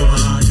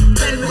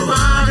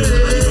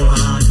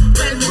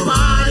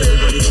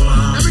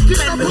 Let me keep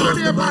the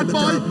party, bad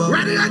boy.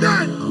 Ready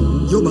again.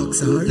 Yo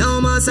boxer, no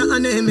massa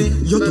aneme.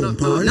 Yo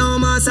thumper, no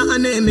massa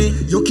aneme.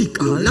 Yo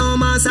kick all, no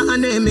massa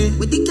aneme.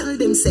 What the girl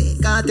them say?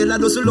 Cartel, I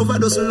just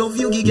love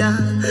you, giga.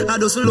 I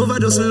just love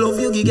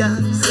you, giga.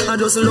 I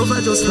just love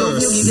you,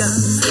 giga.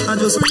 I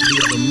just the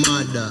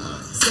mother.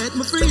 Set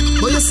me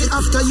free. But you see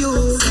after you,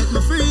 set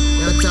me free.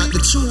 You talk the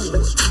truth.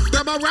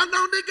 Them a run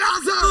down the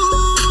Gaza.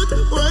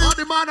 All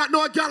the man that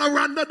know a gal a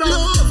run the down.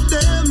 Love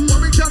them.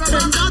 What we tell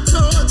them? Not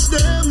touch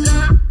them.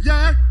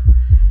 Yeah.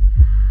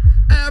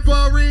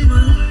 Every.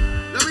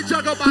 Let me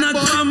check up my not boy.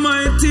 On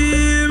my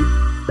team.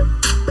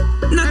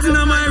 Not in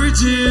my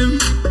regime.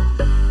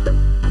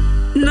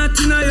 Not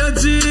in your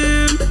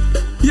gym.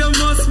 You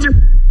must be.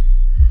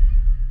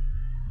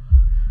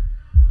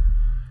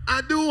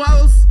 I do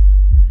house.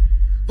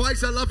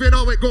 Voice, I love it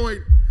how it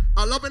going.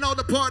 I love it how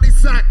the party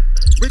set.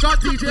 We got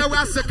DJ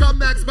Rasta come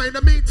next, but in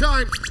the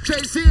meantime,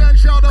 JC and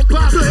Sheldon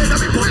Pop. Let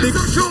me play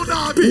some tune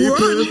now.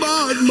 One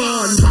bad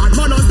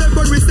man on step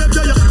when we step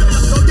there.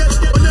 Don't get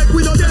connect,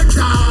 we don't get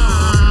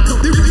tired.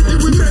 The way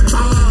we make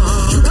power.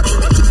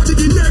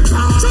 Chicken neck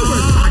power. So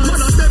when bad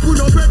man on step, we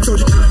don't break to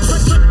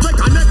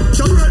make a neck,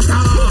 don't break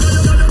down.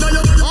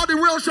 All the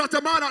real shot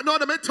of man, I know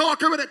them ain't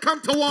talking when it come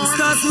to war.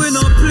 Stars we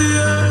no play,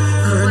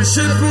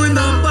 friendship we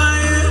no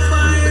buy.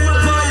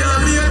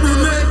 Violate we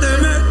make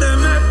them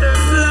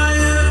fly.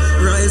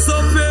 Rise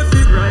up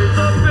every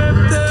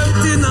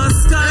depth in the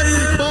sky.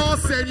 Every boss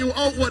send you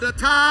out with a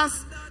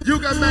task. You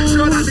can make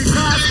sure that the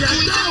task get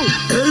down.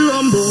 Hey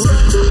Rambo,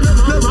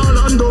 them all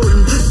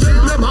undone.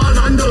 Them all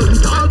undone.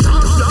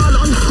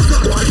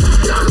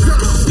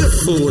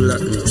 Fool like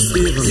me,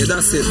 Stephen. Yeah,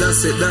 that's it.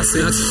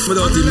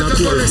 Without even a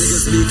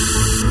chorus.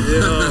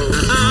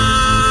 I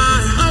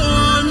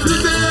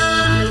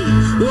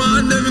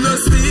want them in a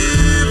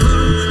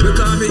Stephen.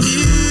 Because me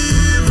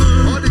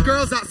evil. All the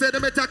girls that say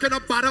them taking a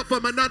bottle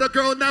from another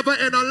girl never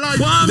in a life.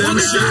 Them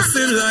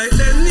chasing like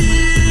they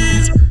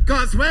need.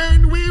 Cause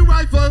when we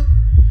rifle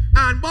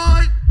and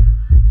boy,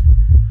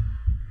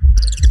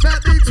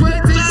 let me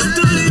 20. Just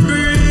to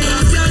liberate.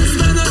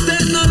 Youngster not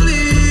take no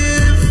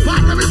leave. But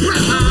let me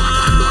press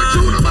my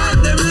tune about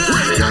them. My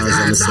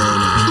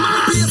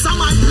place and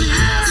my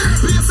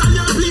place and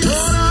your place.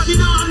 You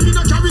know, I'm in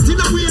a charity in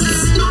a way.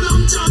 No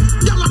long chat,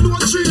 y'all are no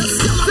trees.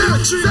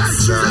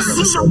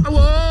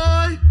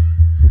 Boy,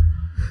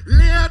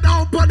 lay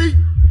down, buddy.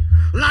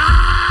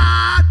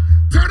 Lad,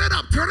 turn it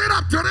up.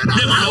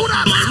 Hold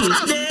up.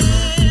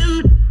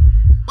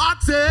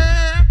 That's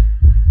it.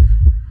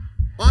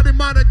 All the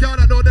man and girl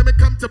I know them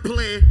come to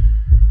play.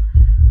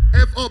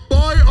 If a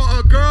boy or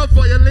a girl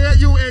violate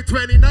you in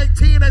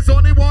 2019, there's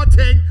only one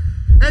thing.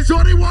 This the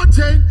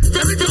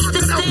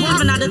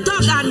another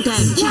dog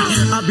anthem.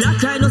 A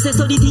black rhino says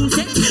so the thing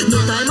set. No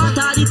time at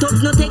all, the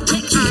thugs no take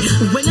check.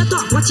 When you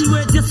talk, watch your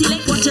words, you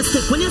select what you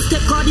step. When you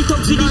step, call the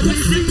thugs with the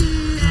text.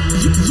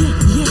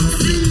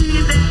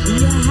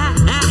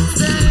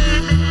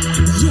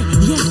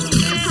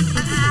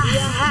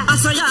 I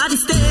saw you at the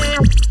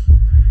step.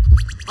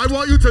 I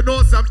want you to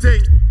know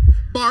something.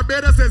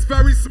 Barbados is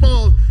very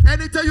small.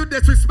 Anytime you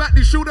disrespect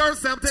the shooter,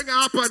 something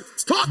happen.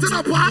 Talk to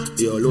the pop.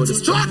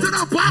 Talk to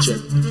the pop.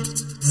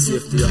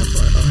 Safety up.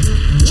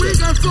 We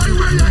can find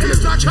where your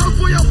is. Not help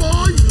for your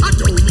boy. I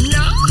don't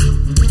know.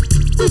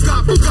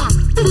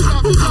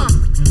 Buka.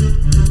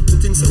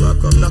 Things that will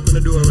come knock on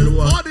the door when you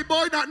walk. All the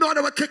boy that know they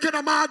were kicking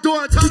on my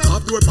door. Tell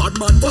them. After a bad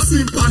man,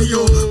 busting by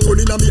you.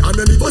 Running on me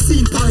enemy,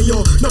 busting by you.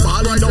 No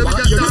ball, no one,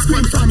 you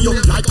scream from you.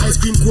 Like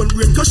ice cream cone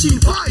rain, gushing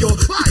by you.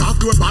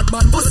 After a bad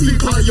man, busting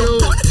by you.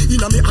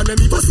 In on me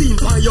enemy, busting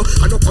by you.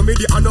 And no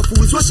comedy and no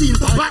fools rushing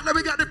by you. But let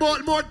me get the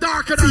ball more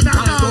darker than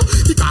that now.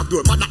 The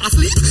after a mother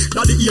asleep.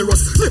 Now the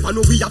heroes. Never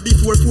know we have the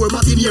 4-4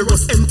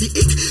 Martineros. Empty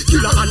it.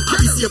 Killer and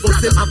Alice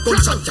Evans, them have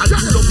gunshot.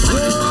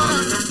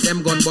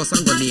 Them gun boss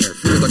and gun here.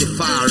 Feel got the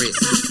forest.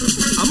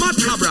 A mad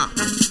cabra,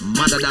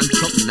 madder than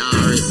Chuck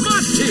Norris.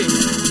 Mad thing,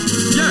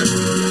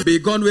 yeah.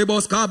 Big gun we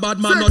boss car bad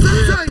man not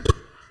real.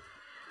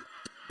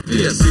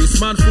 Yes,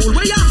 this man fool.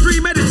 Where you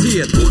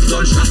premeditate? Put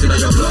gunshot in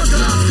your blood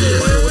clot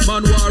face. Old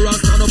man war and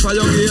stand up for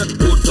your gate.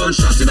 Put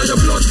gunshot in your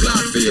blood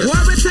clot face.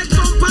 Why we take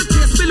bump and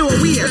chase below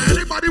waist?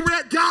 Anybody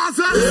red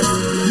Gaza?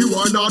 You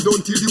are not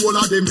done till the whole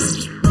of them.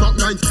 Back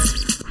 9.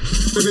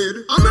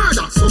 A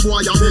murder, some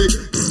boy a big.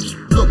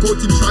 Look out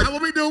him try.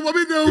 What we do?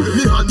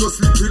 Me hand no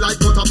slippery like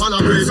butter pan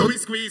a bread. So we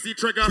squeeze the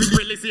trigger,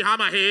 release the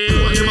hammerhead.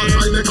 Why him a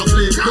try make a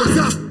play?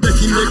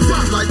 Make him make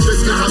fat like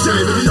dress in a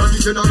chain. We are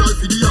the general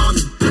for the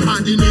army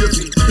and the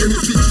navy. Then we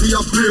speak we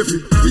have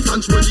bravery. We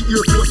control the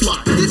Air Force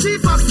One. The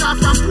chief of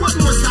staff from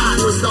Portmore Star.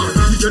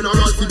 The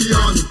general for the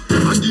army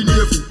and the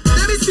navy.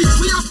 Then we speak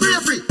we have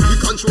bravery. We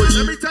control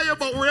the. Let me tell you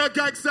about real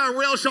gangster and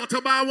real shot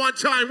about one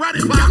time.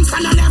 Ready?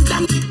 Gangster no left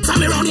them.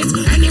 Come around it.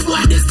 Any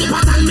boy this tip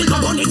out and me go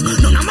on it.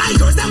 None of my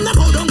girls them no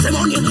bow down to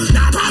money.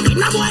 Nah party,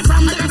 nah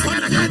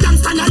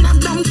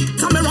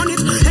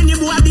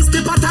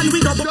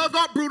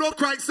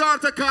right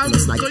start to come.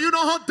 So you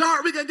know how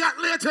dark we can get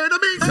later in the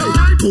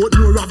meantime. Put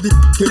more of the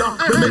killer.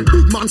 They make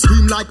big man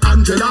scream like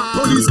Angela.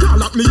 Police call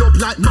up me up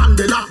like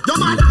Mandela. Your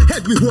man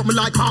head we home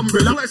like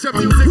umbrella. Bless your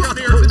music out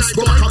here tonight,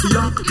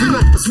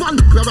 boys. One,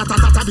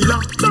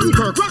 ratatatabila.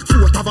 Dunkirk,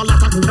 Rockford, have a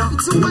lot of cooler.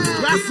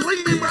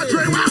 Wrestling me,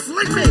 brethren,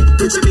 wrestling me.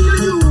 Picture me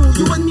and you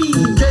and me.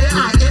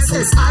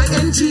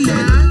 K-I-S-S-I-N-G.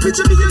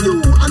 Picture me and you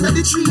under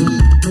the tree.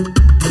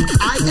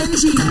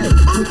 I-N-G.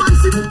 Oh man,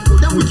 see,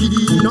 them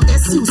wickedy. No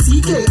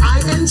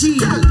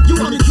S-U-C-K-I-N-G. You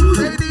want me true?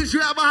 Ladies,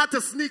 you ever had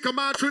to sneak a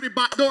man through the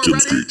back door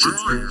ready?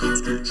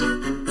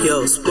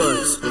 Yo,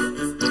 Spurs.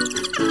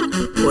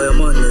 Boy,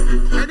 I'm on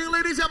there. Any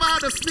ladies ever had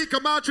to sneak a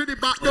man through the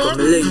back door? I'm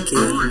linking.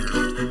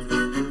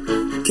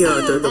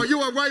 Oh,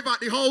 you arrive at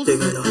the house. The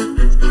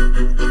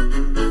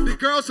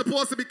girl's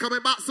supposed to be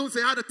coming back soon, so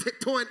you had to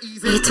tiptoe and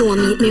easy. You two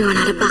meet me run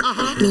at the back.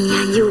 Me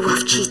and you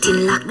have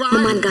cheating luck. Right. My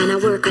man gonna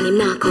work and him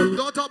not come.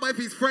 Don't talk about if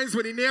he's friends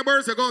with the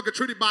neighbors, you're gonna get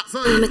through the back,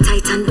 son. I'm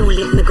tight and don't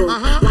let me go.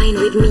 Wine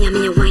with me and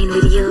me a wine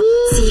with you.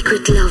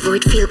 Secret love, oh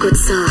it feel good,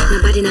 sir.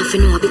 Nobody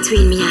nothing know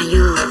between me and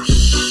you.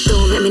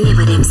 Don't let me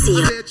never them see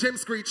you. Jim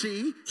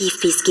Screechy.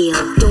 If he skill.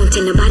 Don't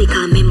tell nobody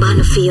come in on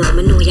the field.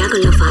 Me know you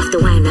gonna love after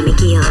wine when me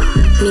kill.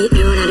 Meet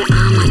me run at the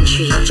almond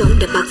tree. Jump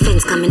the back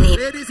fence coming in.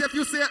 Ladies, if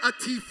you say a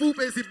T-foop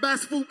is the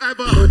best foop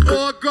ever.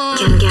 Oh God.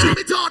 Jimmy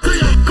talk to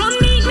you. Come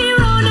meet me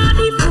run at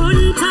the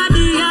front of the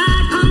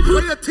yard. Come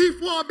put your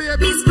teeth warm,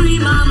 baby. Me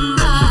scream and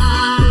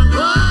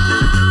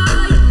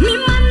me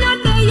man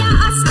not there,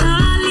 a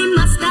stall in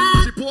my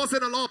style. She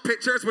posting a lot of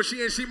pictures where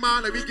she and she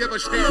man like we give a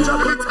shit. Let me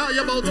tell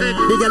you about it.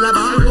 The girl a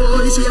ball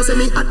boy, she a say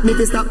me hot, me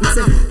fi stop. Me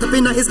say, top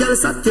inna his girl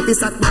sat, keep it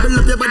sat. Bubble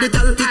up your body,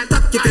 girl, tick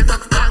tock, keep it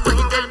up.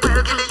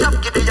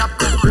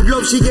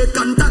 Love she get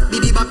contact,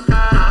 did back.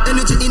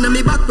 Energy inna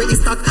me back where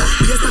it's stuck.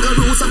 Yes, I got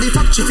rules of the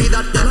fact she feed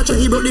that. Girl a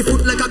try he broke the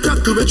foot like a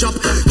crack to a chop.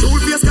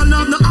 Cool face can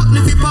have no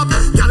acne fi pop.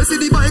 Girl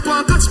see the bike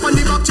one catch pon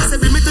the back. She say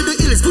bring me to the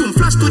hills, boom,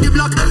 flash to the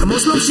block. I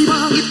must love she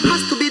want, it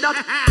has to be that.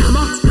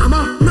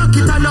 Mama, knock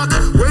it and knock.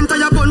 When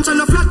tire punch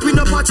and a flat with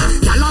no patch.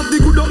 Girl have the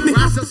good up me.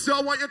 Rasta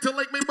still want you to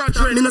like me,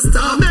 brethren. Me no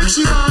star make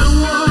she ball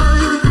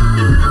wine.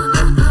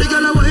 The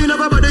girl a wine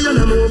up her body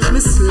and a move me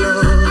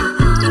slow.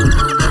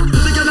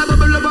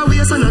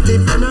 And a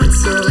tip and a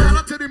shout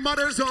out to the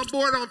mothers on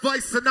board on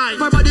Vice tonight.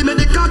 My body made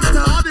the cut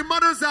stop. All the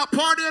mothers that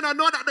partying, I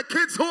know that the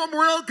kids home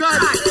real good.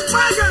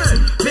 My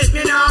girl, make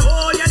me now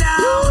hold you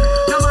down.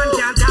 No one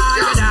can tie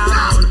you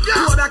down.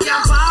 Nobody can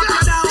pop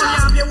you down. You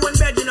have your own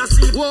bed in a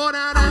sleep.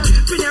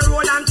 Spin your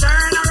roll and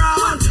turn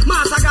around.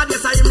 Master God,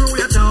 yes, I rule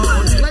your town.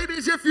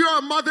 Ladies, if you're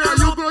a mother and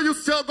you girl, you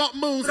still got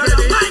moves. My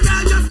girl,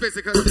 just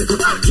physical.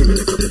 Give me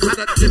little,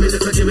 give me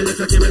little, give me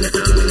little, give me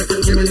little,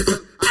 give me little,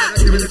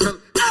 give me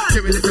little.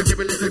 Give me little, give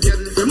me little, give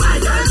me little.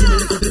 My God, give me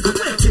little,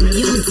 give me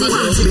little.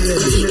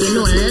 You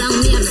know,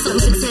 long me have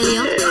something to tell you.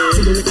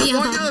 I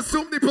want you to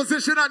assume the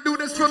position and do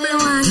this for me.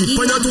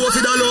 Tip on your toe for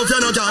the love, you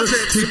know, girl.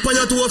 Tip on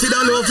your toe for the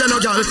love, you know,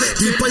 girl.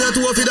 Tip on your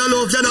toe for the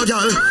love, you know,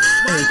 girl.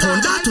 Hey,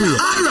 turn that way.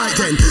 Alright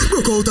then.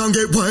 Broke out and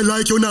get wild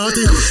like you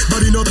naughty.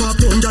 Body no pop,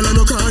 turn girl and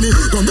no cranny.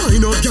 Come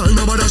wind up, girl,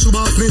 nobody should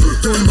off me.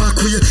 Turn back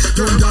way,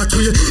 turn that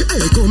way.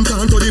 Hey, come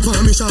down to the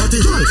palm, me shawty.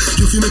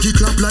 You feel make it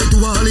clap like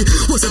Duali.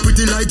 Was a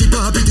pretty like the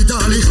Barbie, the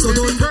Dolly. So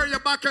don't turn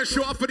your back and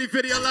show up for the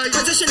video like.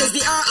 Position is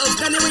the art of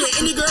gunning with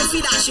any girl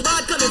feed that she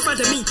bad come in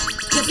front of me.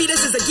 You feel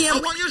this is a game.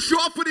 I want you to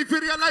show up for the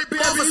video like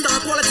baby. Star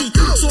quality.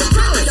 So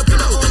proud of your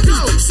on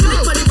beat.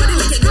 Slip on the body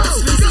like it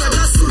goes. We see a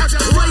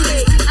just ride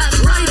it and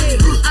ride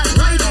it and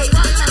ride it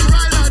and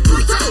ride it.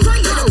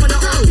 Ride it up on the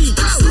beat.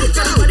 Slip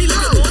on the body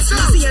like it goes. We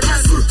see a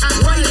just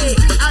ride it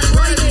and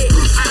ride it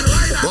and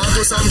ride it. Want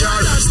to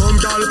some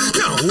girl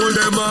can't hold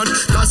them man.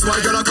 That's why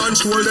girl I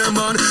control them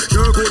man.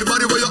 Your good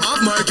body where you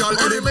have my girl.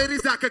 All the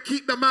ladies that can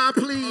keep the man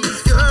please.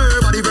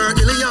 Your body worth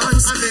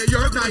millions. And then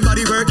your night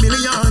body worth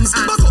millions.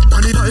 Back up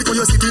on the bike when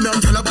you're sitting and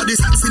tell her body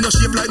sexy no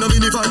shape like no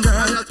minivan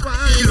girl. That's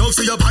right. He loves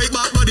to your bike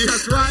back body.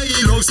 That's right.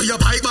 He loves to your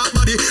bike back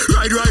body.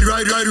 Ride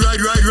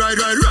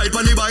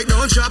on the bike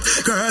don't stop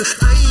girl.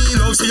 He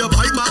loves to your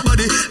bike back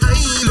body.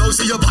 He loves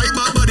to your bike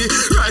back body.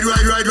 Ride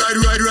on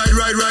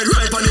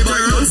the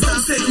bike don't stop.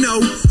 Say no.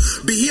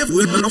 Behave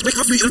will not make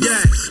a feel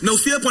yeah. No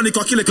stay up on the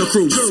cocky like a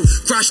cruise.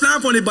 Crash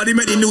down on the body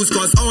make the news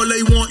cause all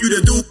they want you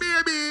to do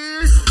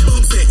baby.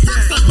 Bounce it,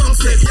 bounce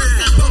it,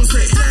 bounce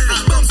it,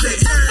 bounce it,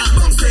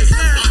 bounce it,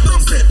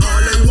 bounce it. All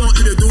they want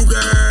you to do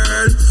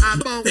girl.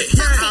 Bounce it,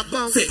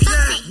 bounce it,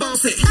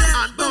 bounce it,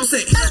 bounce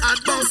it,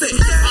 bounce it,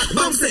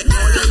 bounce it.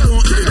 All they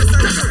want you to do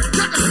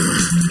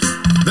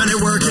When they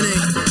working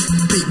it,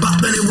 big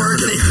bop when they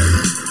working it.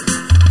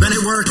 When they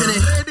working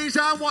it. Ladies,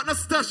 I want to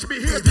stush me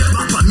here.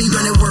 Bop on me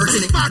when they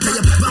working it. I tell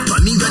you, bop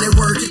on me when they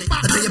working it. I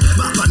tell you,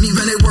 bop on me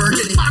when they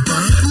working it.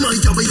 My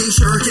job ain't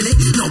shirking it.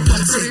 No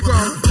bounce it,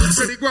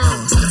 bounce it,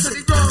 bounce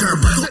it, girl,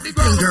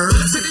 girl,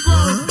 city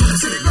grown.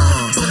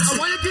 I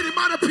want you to get him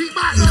out of peak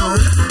back. You know,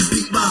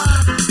 peak bop,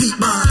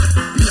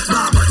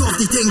 off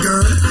the thing,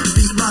 girl.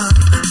 Peak bop.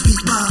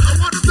 I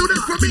want to do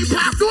this for me,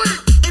 pop, do it.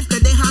 If the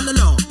day hand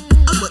along,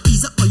 I will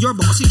ease up on your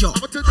bossy job.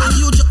 And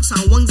you jumps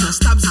and ones and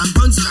stabs and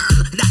runs,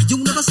 girl, that you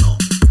never saw.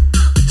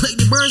 like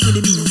the birds with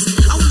the bees.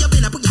 I want you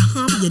better put your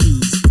hand on your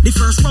knees. The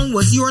first round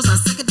was yours and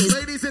second is.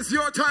 Ladies, it's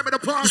your time in the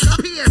party. So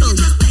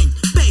just bang,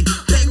 bang,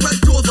 bang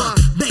right over.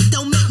 Bang,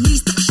 don't make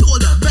knees touch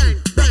shoulder. Bang,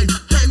 bang,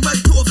 bang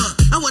right over.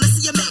 I wanna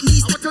see you make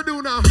knees. I want to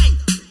do now. Bang.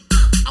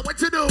 I want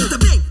to do. The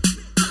bang.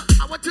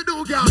 I want to do,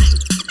 girl. Bang.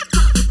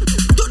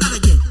 Do that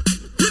again.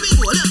 Let me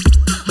go. Look.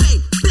 Bang,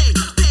 bang,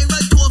 bang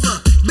right over.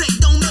 Bang,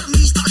 don't make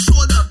knees touch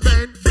shoulder.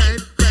 Bang, bang,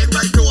 bang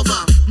right over.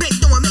 Bang,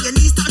 don't make your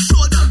knees touch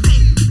shoulder.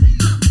 Bang.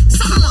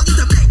 Some want you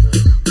to bang.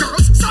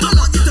 Girls, some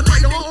want you to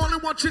bang. I don't only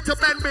want you to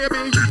bend, baby.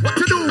 What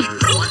to do?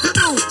 What to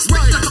do?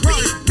 Right, right,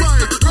 right,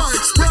 right,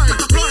 right, right,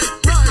 right,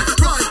 right,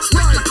 right,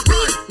 right,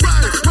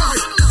 right, right.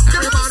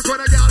 Every man for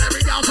the girl,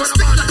 every girl for the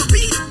man. Like a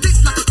beat, beat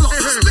like a clock.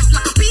 Split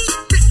like a beat,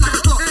 beat like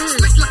a clock.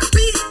 Split like a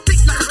beat,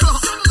 beat like a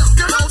clock.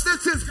 Girl,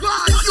 this is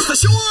fine. Want you to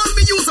show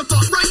me use a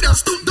top rider.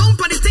 Stoop down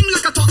for the thing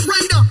like a top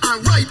rider.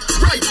 And right,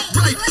 right,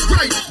 right,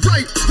 right,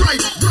 right,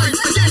 right, right.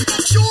 Again,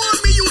 show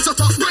me use a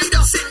top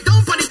rider. Sit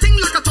down for the thing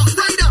like a top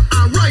rider.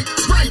 And right,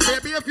 right.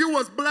 Baby, if you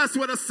was blessed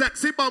with a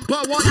sexy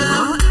bumper, what you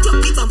Drop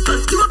the bumper,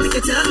 do a pick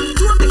it up,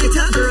 do a pick it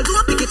up, girl, do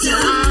a pick it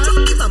up.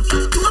 Drop the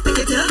bumper, do a pick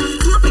it up,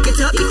 do a pick it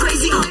up. You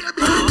crazy, Drop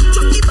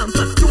the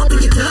bumper, do a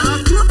pick it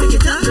up, do a pick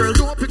it up, girl,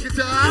 do a pick it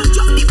up.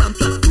 Drop the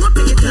bumper, do a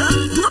pick it up,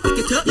 do a pick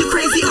it up. You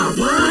crazy or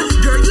what?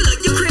 Girl, you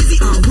look you crazy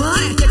or what?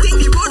 You think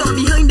the road or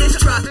behind this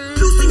truck?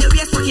 Losing your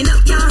waist, fucking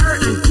up, can't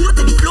hurt, and go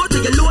to the floor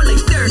till you low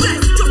like dirt.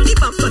 Drop the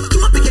bumper, do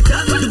a pick it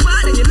up. The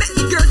ball and you make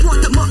the girls want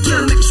to mock you.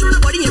 Make sure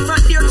nobody in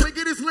front there. Let me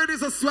get these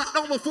ladies a sweat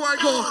down before I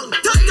go.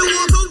 Time to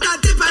walk out that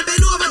dip and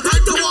bend over.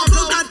 Time to walk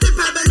out that dip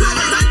and bend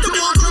over. Time to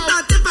walk out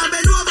that dip and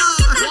bend over.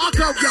 Walk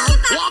out, girl.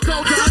 Walk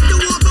out, girl. Time to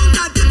walk out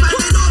that dip and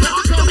bend over.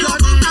 Time to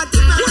walk out that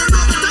dip and bend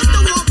over. Time to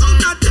walk out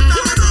that dip and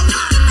bend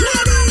over.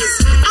 Ladies,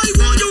 I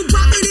want you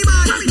grab me the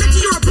man. Make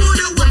your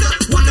opponent walk up,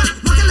 walk up,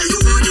 walk up like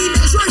you want it.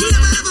 Make sure he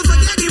never ever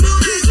forget the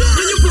moment.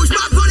 When you push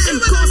back on him,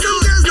 cause some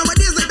girls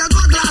nowadays like they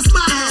got glass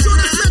back. Show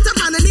them straight up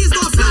and the knees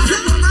go flat.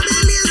 Let go grab the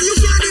lazy, you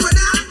can't do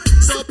that.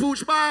 So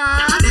push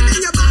back. And then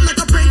your back like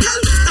a Pringle.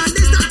 And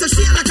they start to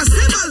shake like a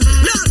cymbal.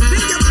 Look,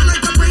 bring your back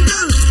like a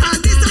Pringle. And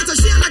they start to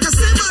shake like a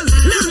cymbal.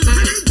 Look,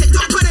 and then get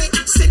up on it,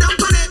 sit down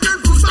on it, girl,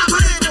 push back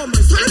on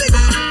it. So let me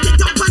go.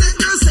 Get up on it,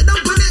 girl, sit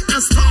down on it,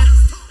 and stop.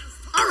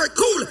 Alright,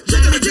 cool.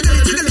 Jiggle it, jiggle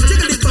it, jiggle it,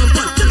 jiggle it,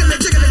 bumper. Jiggle it,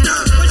 jiggle it,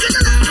 down. Jiggle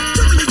it,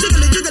 jiggle it,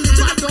 jiggle it, jiggle it, jiggle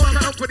it. Don't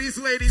cut out for these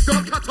ladies.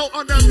 Don't cut out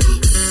on them.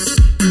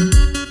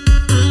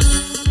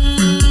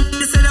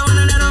 You said I want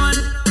another one.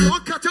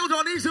 Don't cut out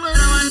on these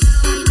ladies.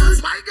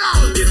 My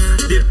God.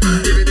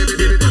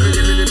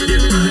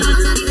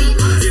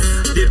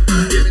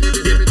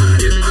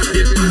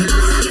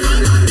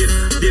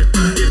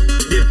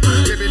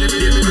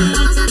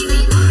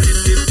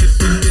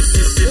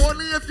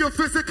 Only if you're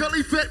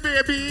physically fit,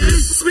 baby.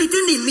 Sweet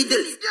in the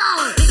middle.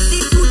 Yeah.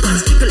 Make the food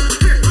pass jiggle.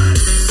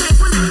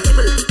 Step on the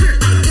table. Girl,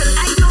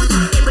 I know the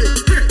table.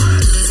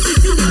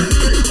 Sweet in the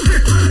middle.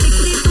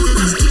 Make the food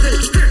pass jiggle.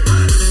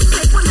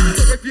 Step on the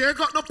table. If you ain't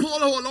got no pole,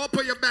 hold on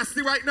for your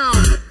bestie right now.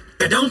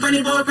 Get down for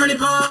the ball, for the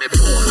ball.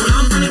 Hold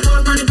on for the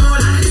ball, for the ball.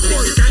 This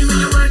is the time when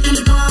you're working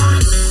the ball.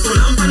 Hold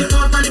on for the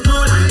ball, for the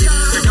ball.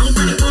 Get down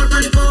for the ball,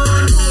 for the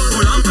ball.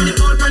 Hold on for the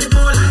ball, for the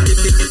ball. This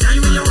is the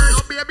time when you're working.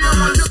 Oh, baby, I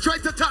want you to try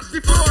to touch the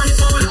floor. I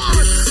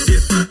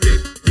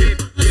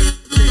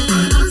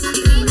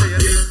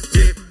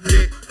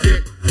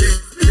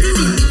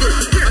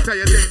tell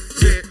you,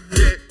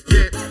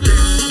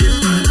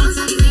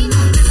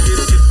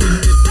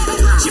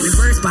 She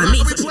reversed by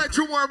me. we play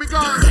 2 more, we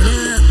gone.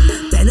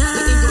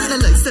 The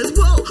light says,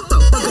 whoa,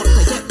 bumper got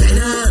to get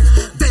better.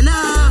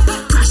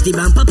 Crash the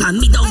bumper, pan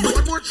me down.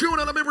 One more tune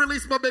and let me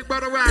release my big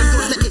brother Rand.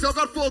 Still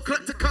got full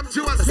clip to come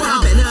to as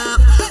well.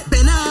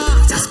 Bend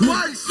up, just move.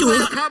 Twice, Do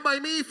it. come by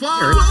me for.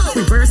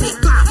 Reverse it,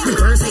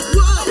 reverse it,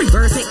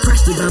 reverse it.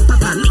 Crash the bumper,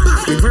 pan me.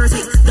 Reverse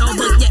it,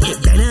 double, yeah, it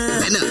bend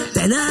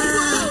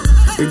up.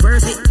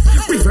 Reverse it,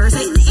 reverse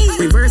it,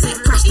 reverse it.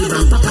 Crash the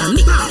bumper, pan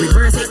me.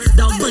 Reverse it,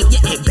 double,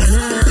 yeah, it bend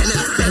up.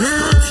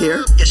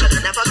 Here, you should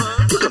have never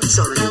gone. Look at me,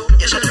 sorry.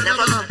 You should have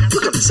never gone.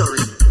 Look at me, sorry.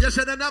 You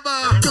should have never.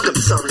 Look at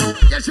me, sorry.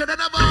 You should have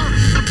never.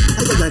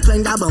 I think I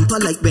climb that bumper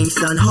like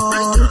Winston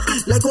Hall.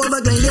 Like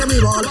over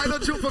Glengarry Wall. Why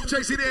don't you from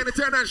Tracy there and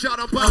turn that shot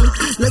up?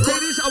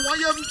 Ladies, I want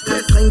you to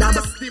test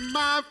the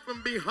man from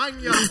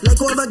behind you.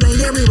 Like over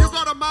Glengarry You Wall.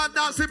 got a man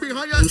dancing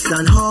behind you.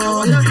 Winston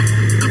Hall.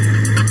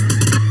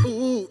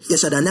 Ooh. You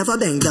should have never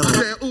banged down. I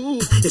say,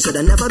 ooh. You should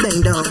have never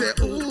banged down. I say,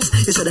 ooh.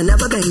 You should have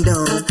never banged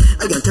down.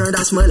 I can turn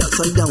that smile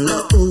upside down.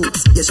 Ooh.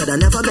 You should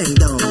have never banged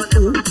down.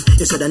 Ooh.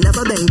 You should have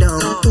never banged down.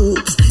 Ooh.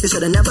 You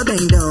should have never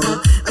banged down.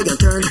 I can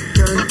turn.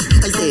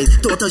 I say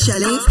total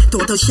shellings.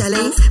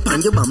 Pan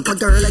your bumper,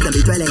 girl, I got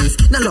me dwellings.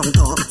 No long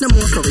talk, no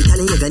more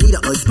storytelling. You gonna need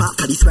a ice pop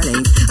for the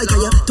swellings. I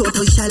tell you,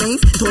 total shellings.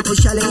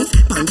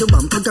 Pan your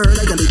bumper, girl,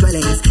 I got me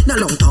dwellings. No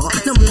long talk,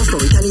 no more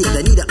storytelling. You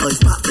gonna need a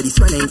ice pop for the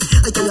swellings.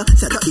 I tell you,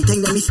 set up the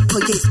thing, let me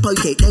spike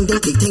it. Ding,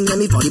 big thing, let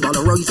me volleyball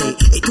and rose it.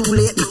 It's too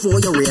late before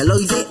you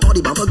realize it. All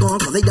the bumper gone,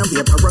 cause they done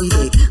vaporize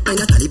it. I'm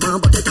not Taliban,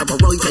 but they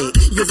terrorize it.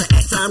 Use an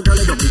X-arm, girl,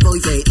 I don't be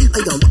noisy.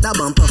 I don't put that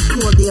bumper.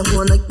 All day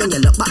one night when you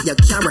look back, you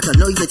can't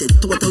recognize it. It's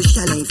total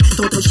challenge.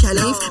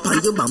 On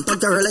your bumper,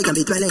 girl, I can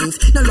be 12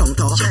 length. No long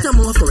talk, no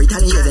more for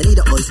Italian. You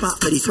need a oil spot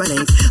for the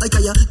swelling. I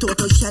tell you,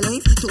 total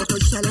challenge.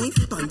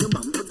 On your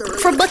bumper, girl.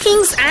 For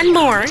bookings and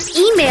more,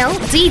 email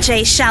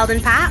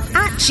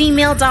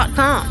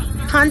djsheldonpap@gmail.com.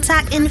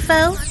 Contact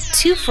info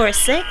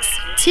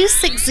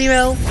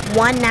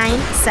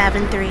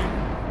 246-260-1973.